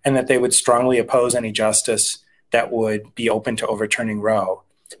and that they would strongly oppose any justice that would be open to overturning Roe.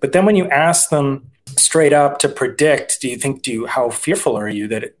 But then when you ask them straight up to predict, how fearful are you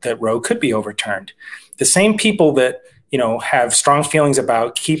that Roe could be overturned? The same people that, have strong feelings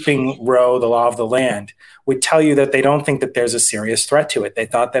about keeping Roe the law of the land would tell you that they don't think that there's a serious threat to it. They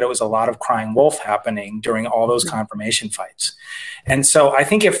thought that it was a lot of crying wolf happening during all those confirmation fights. And so I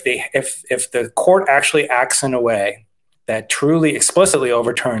think if the court actually acts in a way that truly explicitly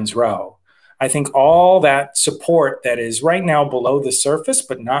overturns Roe, I think all that support that is right now below the surface,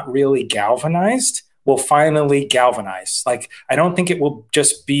 but not really galvanized, will finally galvanize. I don't think it will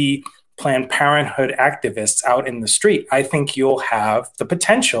just be Planned Parenthood activists out in the street. I think you'll have the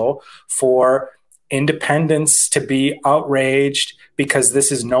potential for independents to be outraged because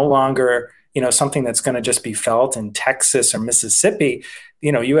this is no longer, something that's going to just be felt in Texas or Mississippi.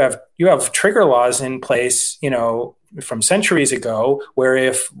 You have trigger laws in place, from centuries ago, where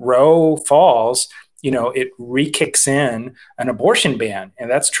if Roe falls, it re-kicks in an abortion ban.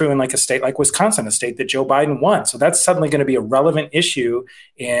 And that's true in a state like Wisconsin, a state that Joe Biden won. So that's suddenly going to be a relevant issue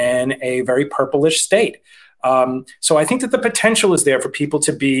in a very purplish state. So I think that the potential is there for people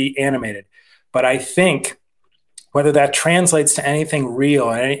to be animated. But I think whether that translates to anything real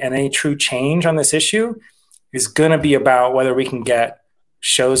and any true change on this issue is going to be about whether we can get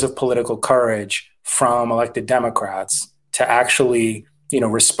shows of political courage from elected Democrats to actually,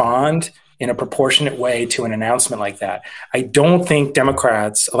 respond in a proportionate way to an announcement like that. I don't think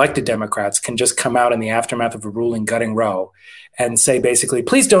elected Democrats, can just come out in the aftermath of a ruling gutting Roe and say, basically,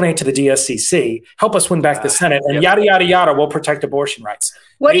 please donate to the DSCC, help us win back the Senate, and yada, yada, yada, we'll protect abortion rights.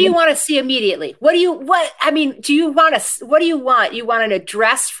 What do you want to see immediately? Do you want an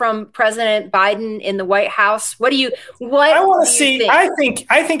address from President Biden in the White House? I want to see.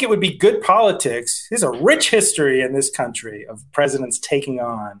 I think it would be good politics. There's a rich history in this country of presidents taking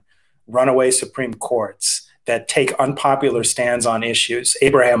on runaway Supreme Courts that take unpopular stands on issues.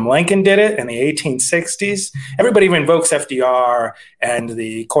 Abraham Lincoln did it in the 1860s. Everybody invokes FDR and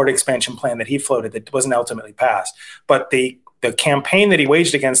the court expansion plan that he floated that wasn't ultimately passed. But the campaign that he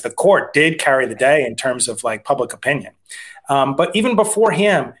waged against the court did carry the day in terms of like public opinion. But even before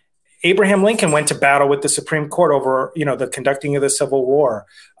him, Abraham Lincoln went to battle with the Supreme Court over, the conducting of the Civil War.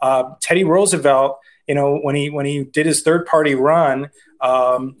 Teddy Roosevelt, when he did his third party run,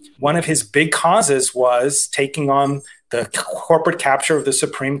 one of his big causes was taking on the corporate capture of the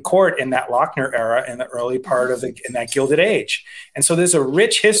Supreme Court in that Lochner era in the early part of in that Gilded Age. And so there's a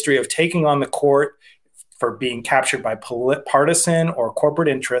rich history of taking on the court for being captured by partisan or corporate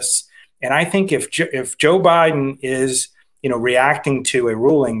interests. And I think if Joe Biden is, reacting to a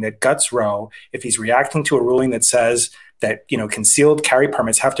ruling that guts Roe, if he's reacting to a ruling that says that, concealed carry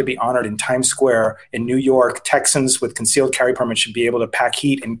permits have to be honored in Times Square in New York, Texans with concealed carry permits should be able to pack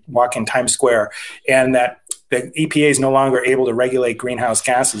heat and walk in Times Square, and that the EPA is no longer able to regulate greenhouse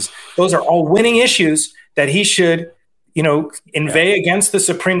gases. Those are all winning issues that he should inveigh against the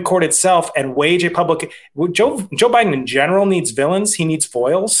Supreme Court itself and wage a public. Joe Biden in general needs villains. He needs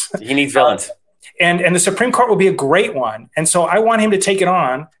foils. He needs villains. And the Supreme Court will be a great one. And so I want him to take it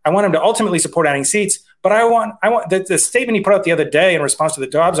on. I want him to ultimately support adding seats. But I want the statement he put out the other day in response to the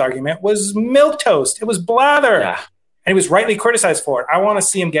Dobbs argument was milquetoast. It was blather. Yeah. And he was rightly criticized for it. I want to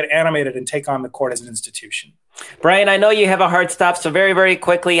see him get animated and take on the court as an institution. Brian, I know you have a hard stop, so very, very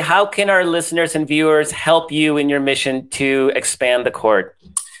quickly, how can our listeners and viewers help you in your mission to expand the court?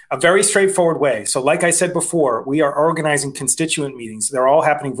 A very straightforward way. So like I said before, we are organizing constituent meetings. They're all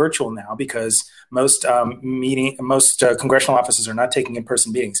happening virtual now because most congressional offices are not taking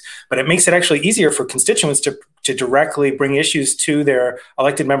in-person meetings. But it makes it actually easier for constituents to directly bring issues to their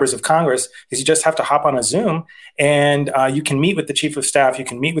elected members of Congress, because you just have to hop on a Zoom and you can meet with the chief of staff. You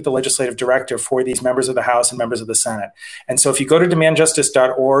can meet with the legislative director for these members of the House and members of the Senate. And so if you go to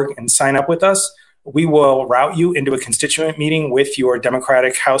demandjustice.org and sign up with us, we will route you into a constituent meeting with your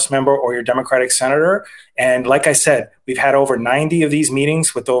Democratic House member or your Democratic senator. And like I said, we've had over 90 of these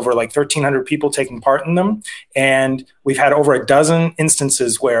meetings with over 1,300 people taking part in them. And we've had over a dozen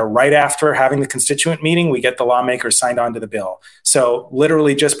instances where right after having the constituent meeting, we get the lawmakers signed on to the bill. So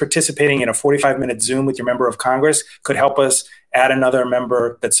literally just participating in a 45-minute Zoom with your member of Congress could help us add another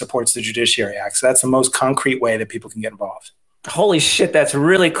member that supports the Judiciary Act. So that's the most concrete way that people can get involved. Holy shit, that's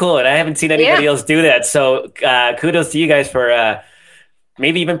really cool. And I haven't seen anybody else do that. So kudos to you guys for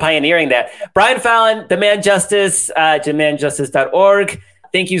maybe even pioneering that. Brian Fallon, Demand Justice, demandjustice.org.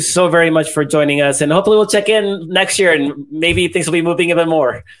 Thank you so very much for joining us. And hopefully we'll check in next year and maybe things will be moving even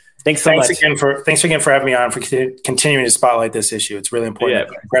more. Thanks much. Thanks again for having me on, for continuing to spotlight this issue. It's really important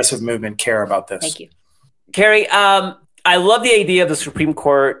that the progressive movement care about this. Thank you. Carrie, I love the idea of the Supreme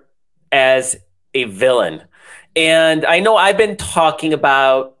Court as a villain. And I know I've been talking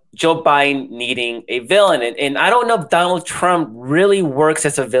about Joe Biden needing a villain, and I don't know if Donald Trump really works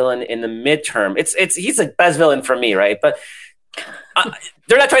as a villain in the midterm. He's the best villain for me, right? But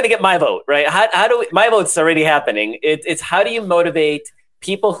they're not trying to get my vote, right? My vote's already happening. It's how do you motivate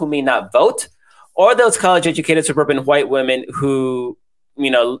people who may not vote, or those college-educated suburban white women who,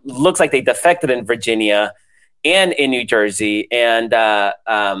 looks like they defected in Virginia and in New Jersey, and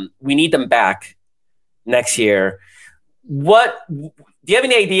we need them back next year. Do you have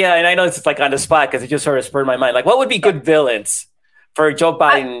any idea? And I know it's on the spot because it just sort of spurred my mind. What would be good villains for Joe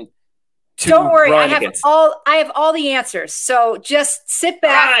Biden to don't worry, run I have all the answers. So just sit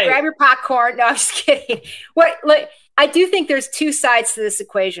back, grab your popcorn. No, I'm just kidding. I do think there's two sides to this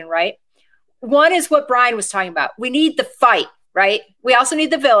equation, right? One is what Brian was talking about. We need the fight, right? We also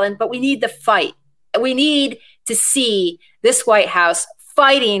need the villain, but we need the fight. We need to see this White House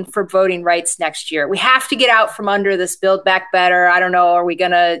fighting for voting rights next year. We have to get out from under this Build Back Better. I don't know. Are we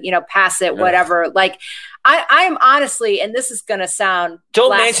going to, pass it? Whatever. I am honestly, and this is going to sound Joe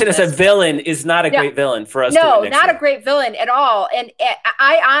Manchin as a villain is not a great villain for us. No, not a great villain at all. And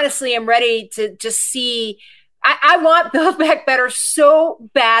I honestly am ready to just see, I want Build Back Better so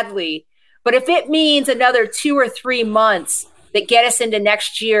badly, but if it means another 2 or 3 months that get us into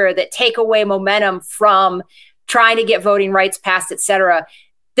next year, that take away momentum from trying to get voting rights passed, et cetera,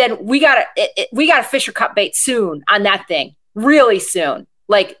 then we gotta fish or cut bait soon on that thing, really soon,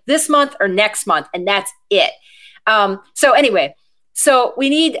 like this month or next month, and that's it. So anyway, so we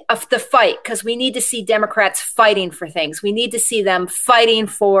need the fight, because we need to see Democrats fighting for things. We need to see them fighting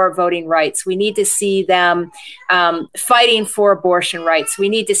for voting rights. We need to see them fighting for abortion rights. We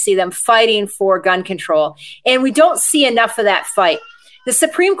need to see them fighting for gun control. And we don't see enough of that fight. The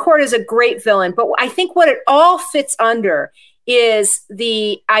Supreme Court is a great villain, but I think what it all fits under is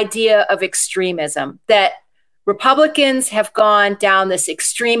the idea of extremism, that Republicans have gone down this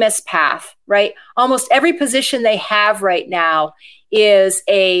extremist path, right? Almost every position they have right now is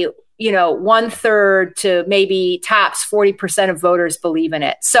a, 1/3 to maybe tops 40% of voters believe in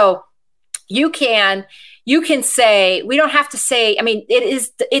it. So you can say, we don't have to say,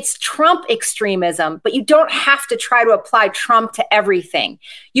 it's Trump extremism, but you don't have to try to apply Trump to everything.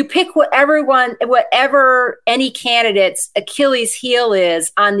 You pick whatever any candidate's Achilles heel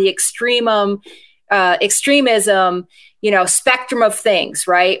is on the extremism, spectrum of things,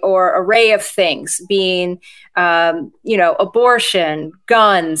 right? Or array of things, being, abortion,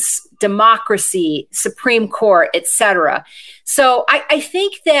 guns, democracy, Supreme Court, etc. So I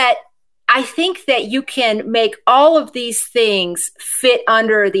think that you can make all of these things fit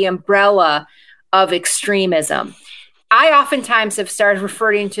under the umbrella of extremism. I oftentimes have started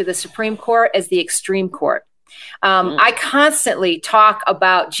referring to the Supreme Court as the extreme court. I constantly talk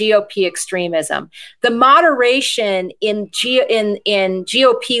about GOP extremism. The moderation in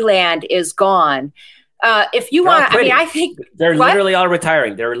GOP land is gone. If you want, I think they're literally all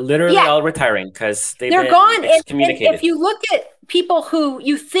retiring. They're literally all retiring because they're gone. And if you look at people who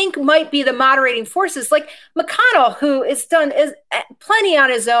you think might be the moderating forces, like McConnell, who is plenty on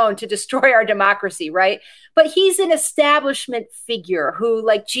his own to destroy our democracy, right? But he's an establishment figure who,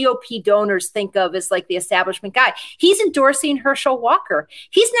 like, GOP donors think of as like the establishment guy. He's endorsing Herschel Walker.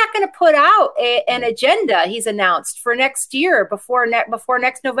 He's not going to put out an agenda, he's announced, for next year before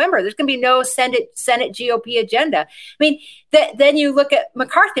next November. There's going to be no Senate GOP agenda. Then you look at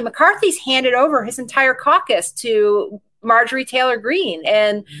McCarthy. McCarthy's handed over his entire caucus to Marjorie Taylor Greene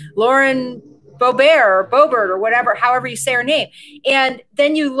and Lauren Boebert or whatever, however you say her name. And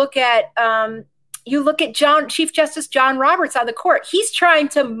then you look at Chief Justice John Roberts on the court. He's trying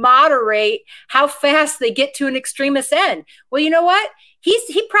to moderate how fast they get to an extremist end. Well, you know what?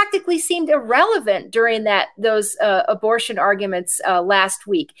 He practically seemed irrelevant during those abortion arguments last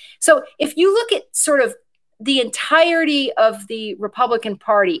week. So if you look at sort of the entirety of the Republican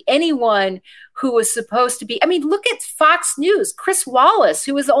Party, anyone who was supposed to be, look at Fox News, Chris Wallace,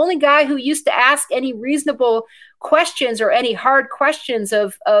 who was the only guy who used to ask any reasonable questions or any hard questions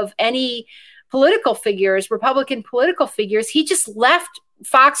of any political figures, Republican political figures. He just left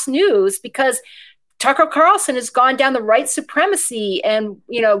Fox News because Tucker Carlson has gone down the white supremacy and,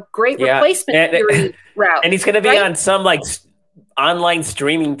 great replacement theory route. And he's going to be on some online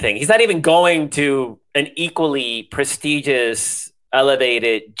streaming thing. He's not even going to an equally prestigious,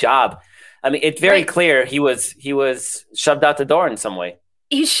 elevated job. It's very clear he was shoved out the door in some way.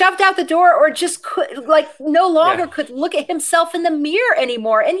 He's shoved out the door, or just no longer could look at himself in the mirror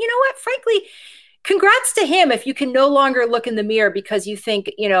anymore. And you know what? Frankly, congrats to him if you can no longer look in the mirror because you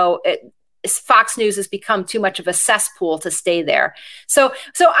think, Fox News has become too much of a cesspool to stay there. So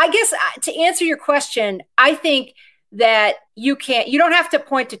I guess to answer your question, I think that you don't have to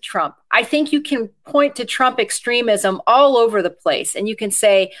point to Trump. I think you can point to Trump extremism all over the place. And you can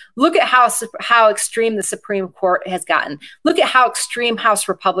say, look at how extreme the Supreme Court has gotten. Look at how extreme House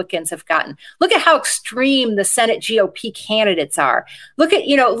Republicans have gotten. Look at how extreme the Senate GOP candidates are. Look at,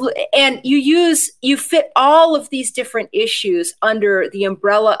 and you fit all of these different issues under the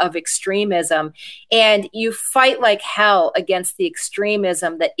umbrella of extremism. And you fight like hell against the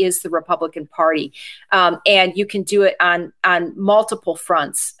extremism that is the Republican Party. And you can do it on multiple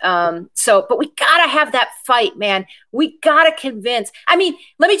fronts. But we gotta have that fight, man. We gotta convince. Let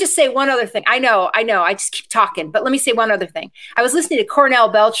me just say one other thing. I know, I just keep talking, but let me say one other thing. I was listening to Cornell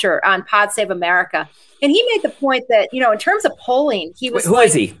Belcher on Pod Save America, and he made the point that, in terms of polling, he was Who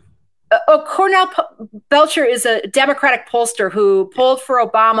is he? Cornell Belcher is a Democratic pollster who polled for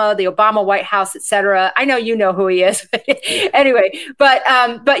Obama, the Obama White House, et cetera. I know you know who he is. Anyway, but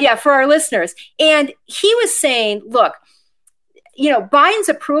yeah, for our listeners. And he was saying, look, Biden's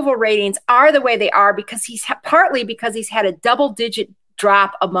approval ratings are the way they are because he's had a double-digit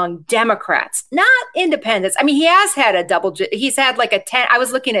drop among Democrats, not independents. He has had he's had like a 10. I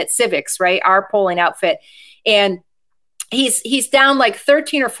was looking at Civics, right? Our polling outfit. And he's down like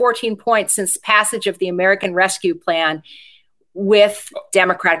 13 or 14 points since passage of the American Rescue Plan, with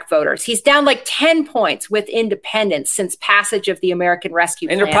Democratic voters. He's down like 10 points with independents since passage of the American Rescue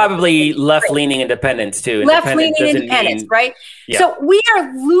Plan. And they're probably left-leaning independents too. Left-leaning independents, right? Yeah. So we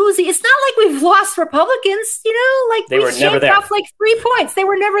are losing. It's not like we've lost Republicans, like they were never there. Off like 3 points. They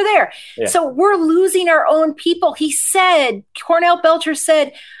were never there. Yeah. So we're losing our own people. He said, Cornell Belcher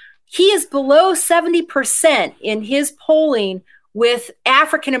said, he is below 70% in his polling with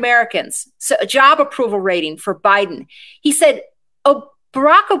African Americans, so a job approval rating for Biden. He said,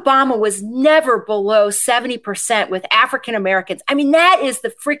 Barack Obama was never below 70% with African Americans. I mean, that is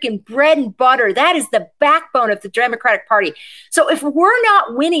the freaking bread and butter. That is the backbone of the Democratic Party. So if we're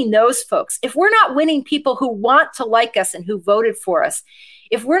not winning those folks, if we're not winning people who want to like us and who voted for us,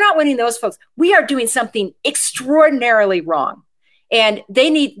 if we're not winning those folks, we are doing something extraordinarily wrong. And they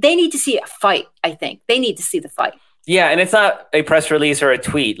need to see a fight, I think. They need to see the fight. Yeah, and it's not a press release or a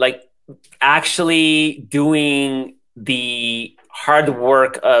tweet. Like actually doing the hard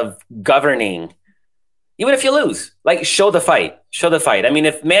work of governing, even if you lose, like show the fight. I mean,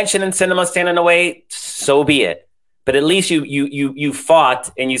 if Manchin and Sinema stand in the way, so be it. But at least you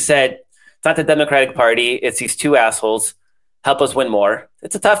fought and you said, it's not the Democratic Party, it's these two assholes. Help us win more.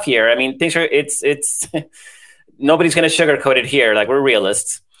 It's a tough year. I mean, things are, it's nobody's going to sugarcoat it here. Like we're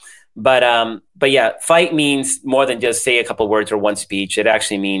realists. But yeah, fight means more than just say a couple words or one speech. It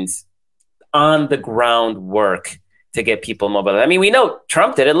actually means on the ground work to get people mobilized. I mean, we know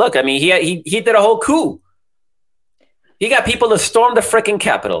Trump did it. Look, I mean, he did a whole coup. He got people to storm the frickin'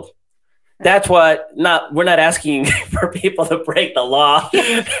 Capitol. That's what we're not asking for people to break the law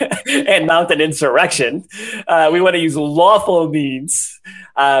and mount an insurrection. We want to use lawful means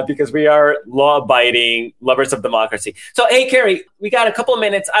because we are law-abiding lovers of democracy. So, hey, Carrie, we got a couple of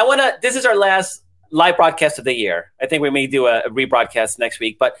minutes. This is our last live broadcast of the year. I think we may do a rebroadcast next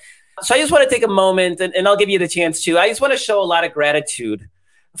week. But so I just want to take a moment, and I'll give you the chance to. I just want to show a lot of gratitude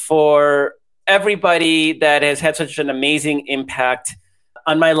for everybody that has had such an amazing impact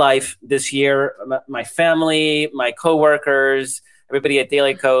on my life this year, my family, my coworkers, everybody at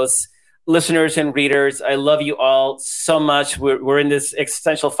Daily Kos, listeners and readers. I love you all so much. We're in this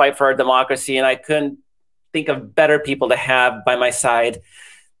existential fight for our democracy, and I couldn't think of better people to have by my side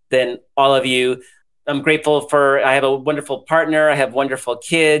than all of you. I'm grateful I have a wonderful partner. I have wonderful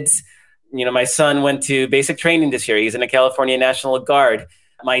kids. My son went to basic training this year. He's in the California National Guard.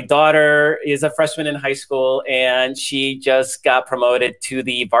 My daughter is a freshman in high school, and she just got promoted to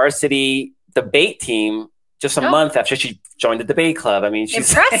the varsity debate team just a month after she joined the debate club. I mean,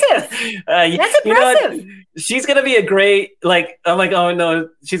 she's impressive. That's impressive. She's going to be a great, I'm like, oh no,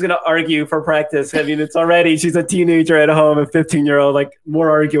 she's going to argue for practice. I mean, she's a teenager at home, a 15-year-old,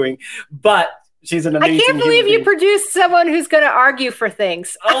 more arguing, but she's an amazing. I can't believe you produced someone who's going to argue for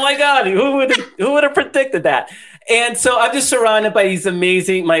things. Oh my God. Who would have predicted that? And so I'm just surrounded by these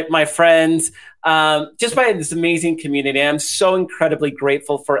amazing, my friends, just by this amazing community. I'm so incredibly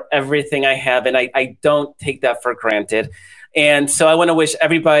grateful for everything I have, and I don't take that for granted. And so I want to wish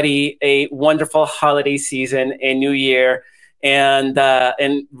everybody a wonderful holiday season, a new year, and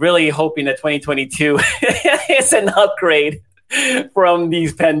really hoping that 2022 is an upgrade from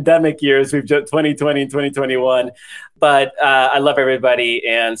these pandemic years. We've just 2020 and 2021. But I love everybody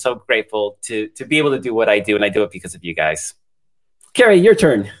and so grateful to be able to do what I do. And I do it because of you guys. Carrie, your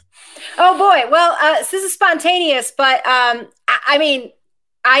turn. Oh, boy. Well, this is spontaneous, but I mean,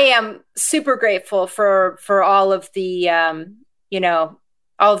 I am super grateful for all of the,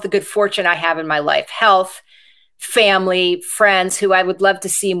 all of the good fortune I have in my life, health, family, friends who I would love to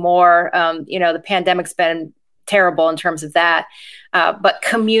see more. The pandemic's been terrible in terms of that. But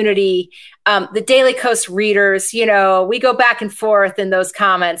community, the Daily Kos readers, we go back and forth in those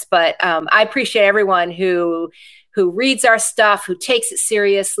comments, but I appreciate everyone who reads our stuff, who takes it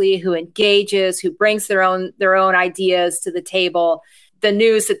seriously, who engages, who brings their own ideas to the table, the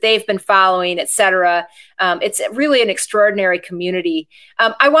news that they've been following, et cetera. It's really an extraordinary community.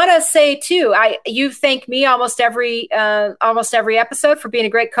 I want to say too, you thank me almost every episode for being a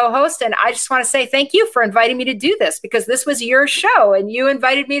great co-host. And I just want to say thank you for inviting me to do this, because this was your show and you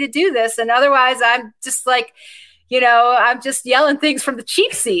invited me to do this. And otherwise I'm just I'm just yelling things from the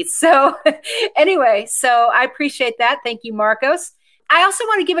cheap seats. So anyway, so I appreciate that. Thank you, Marcos. I also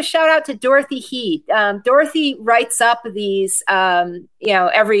want to give a shout out to Dorothy Heath. Dorothy writes up these,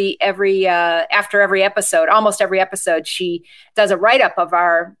 every after every episode, almost every episode, she does a write up of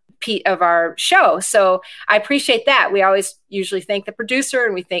our show. So I appreciate that. We always usually thank the producer,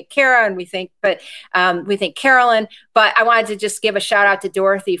 and we thank Kara, and we thank Carolyn. But I wanted to just give a shout out to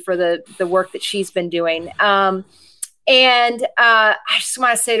Dorothy for the work that she's been doing. And I just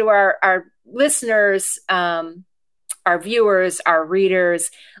want to say to our listeners, our viewers, our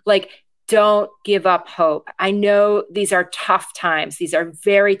readers, like, don't give up hope. I know these are tough times. These are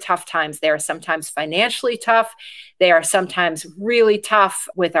very tough times. They are sometimes financially tough. They are sometimes really tough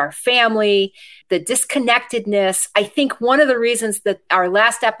with our family, the disconnectedness. I think one of the reasons that our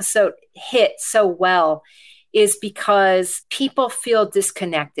last episode hit so well is because people feel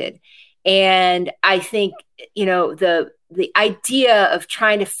disconnected. And I think, the idea of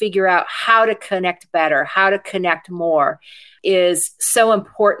trying to figure out how to connect better, how to connect more is so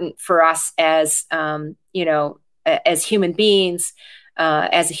important for us as, as human beings,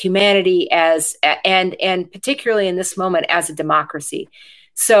 as a humanity, and particularly in this moment as a democracy.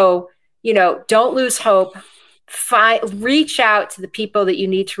 So, don't lose hope. Reach out to the people that you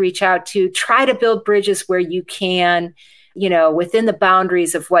need to reach out to. Try to build bridges where you can, within the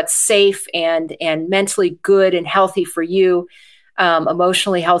boundaries of what's safe and mentally good and healthy for you,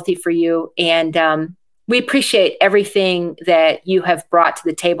 emotionally healthy for you. And we appreciate everything that you have brought to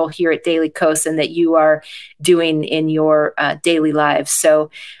the table here at Daily Kos and that you are doing in your daily lives.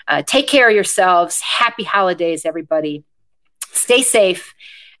 So take care of yourselves. Happy holidays, everybody. Stay safe.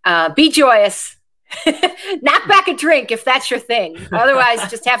 Be joyous. Knock back a drink if that's your thing.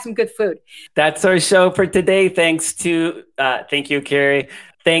 Otherwise, just have some good food. That's our show for today. Thank you, Carrie.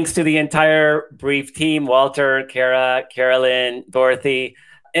 Thanks to the entire Brief team, Walter, Kara, Carolyn, Dorothy.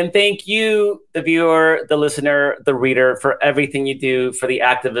 And thank you, the viewer, the listener, the reader, for everything you do, for the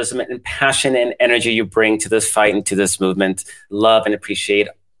activism and passion and energy you bring to this fight and to this movement. Love and appreciate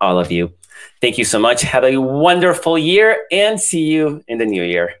all of you. Thank you so much. Have a wonderful year and see you in the new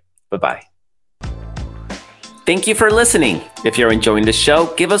year. Bye-bye. Thank you for listening. If you're enjoying the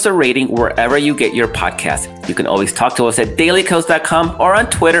show, give us a rating wherever you get your podcast. You can always talk to us at dailykos.com or on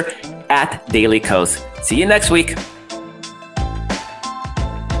Twitter @dailykos. See you next week.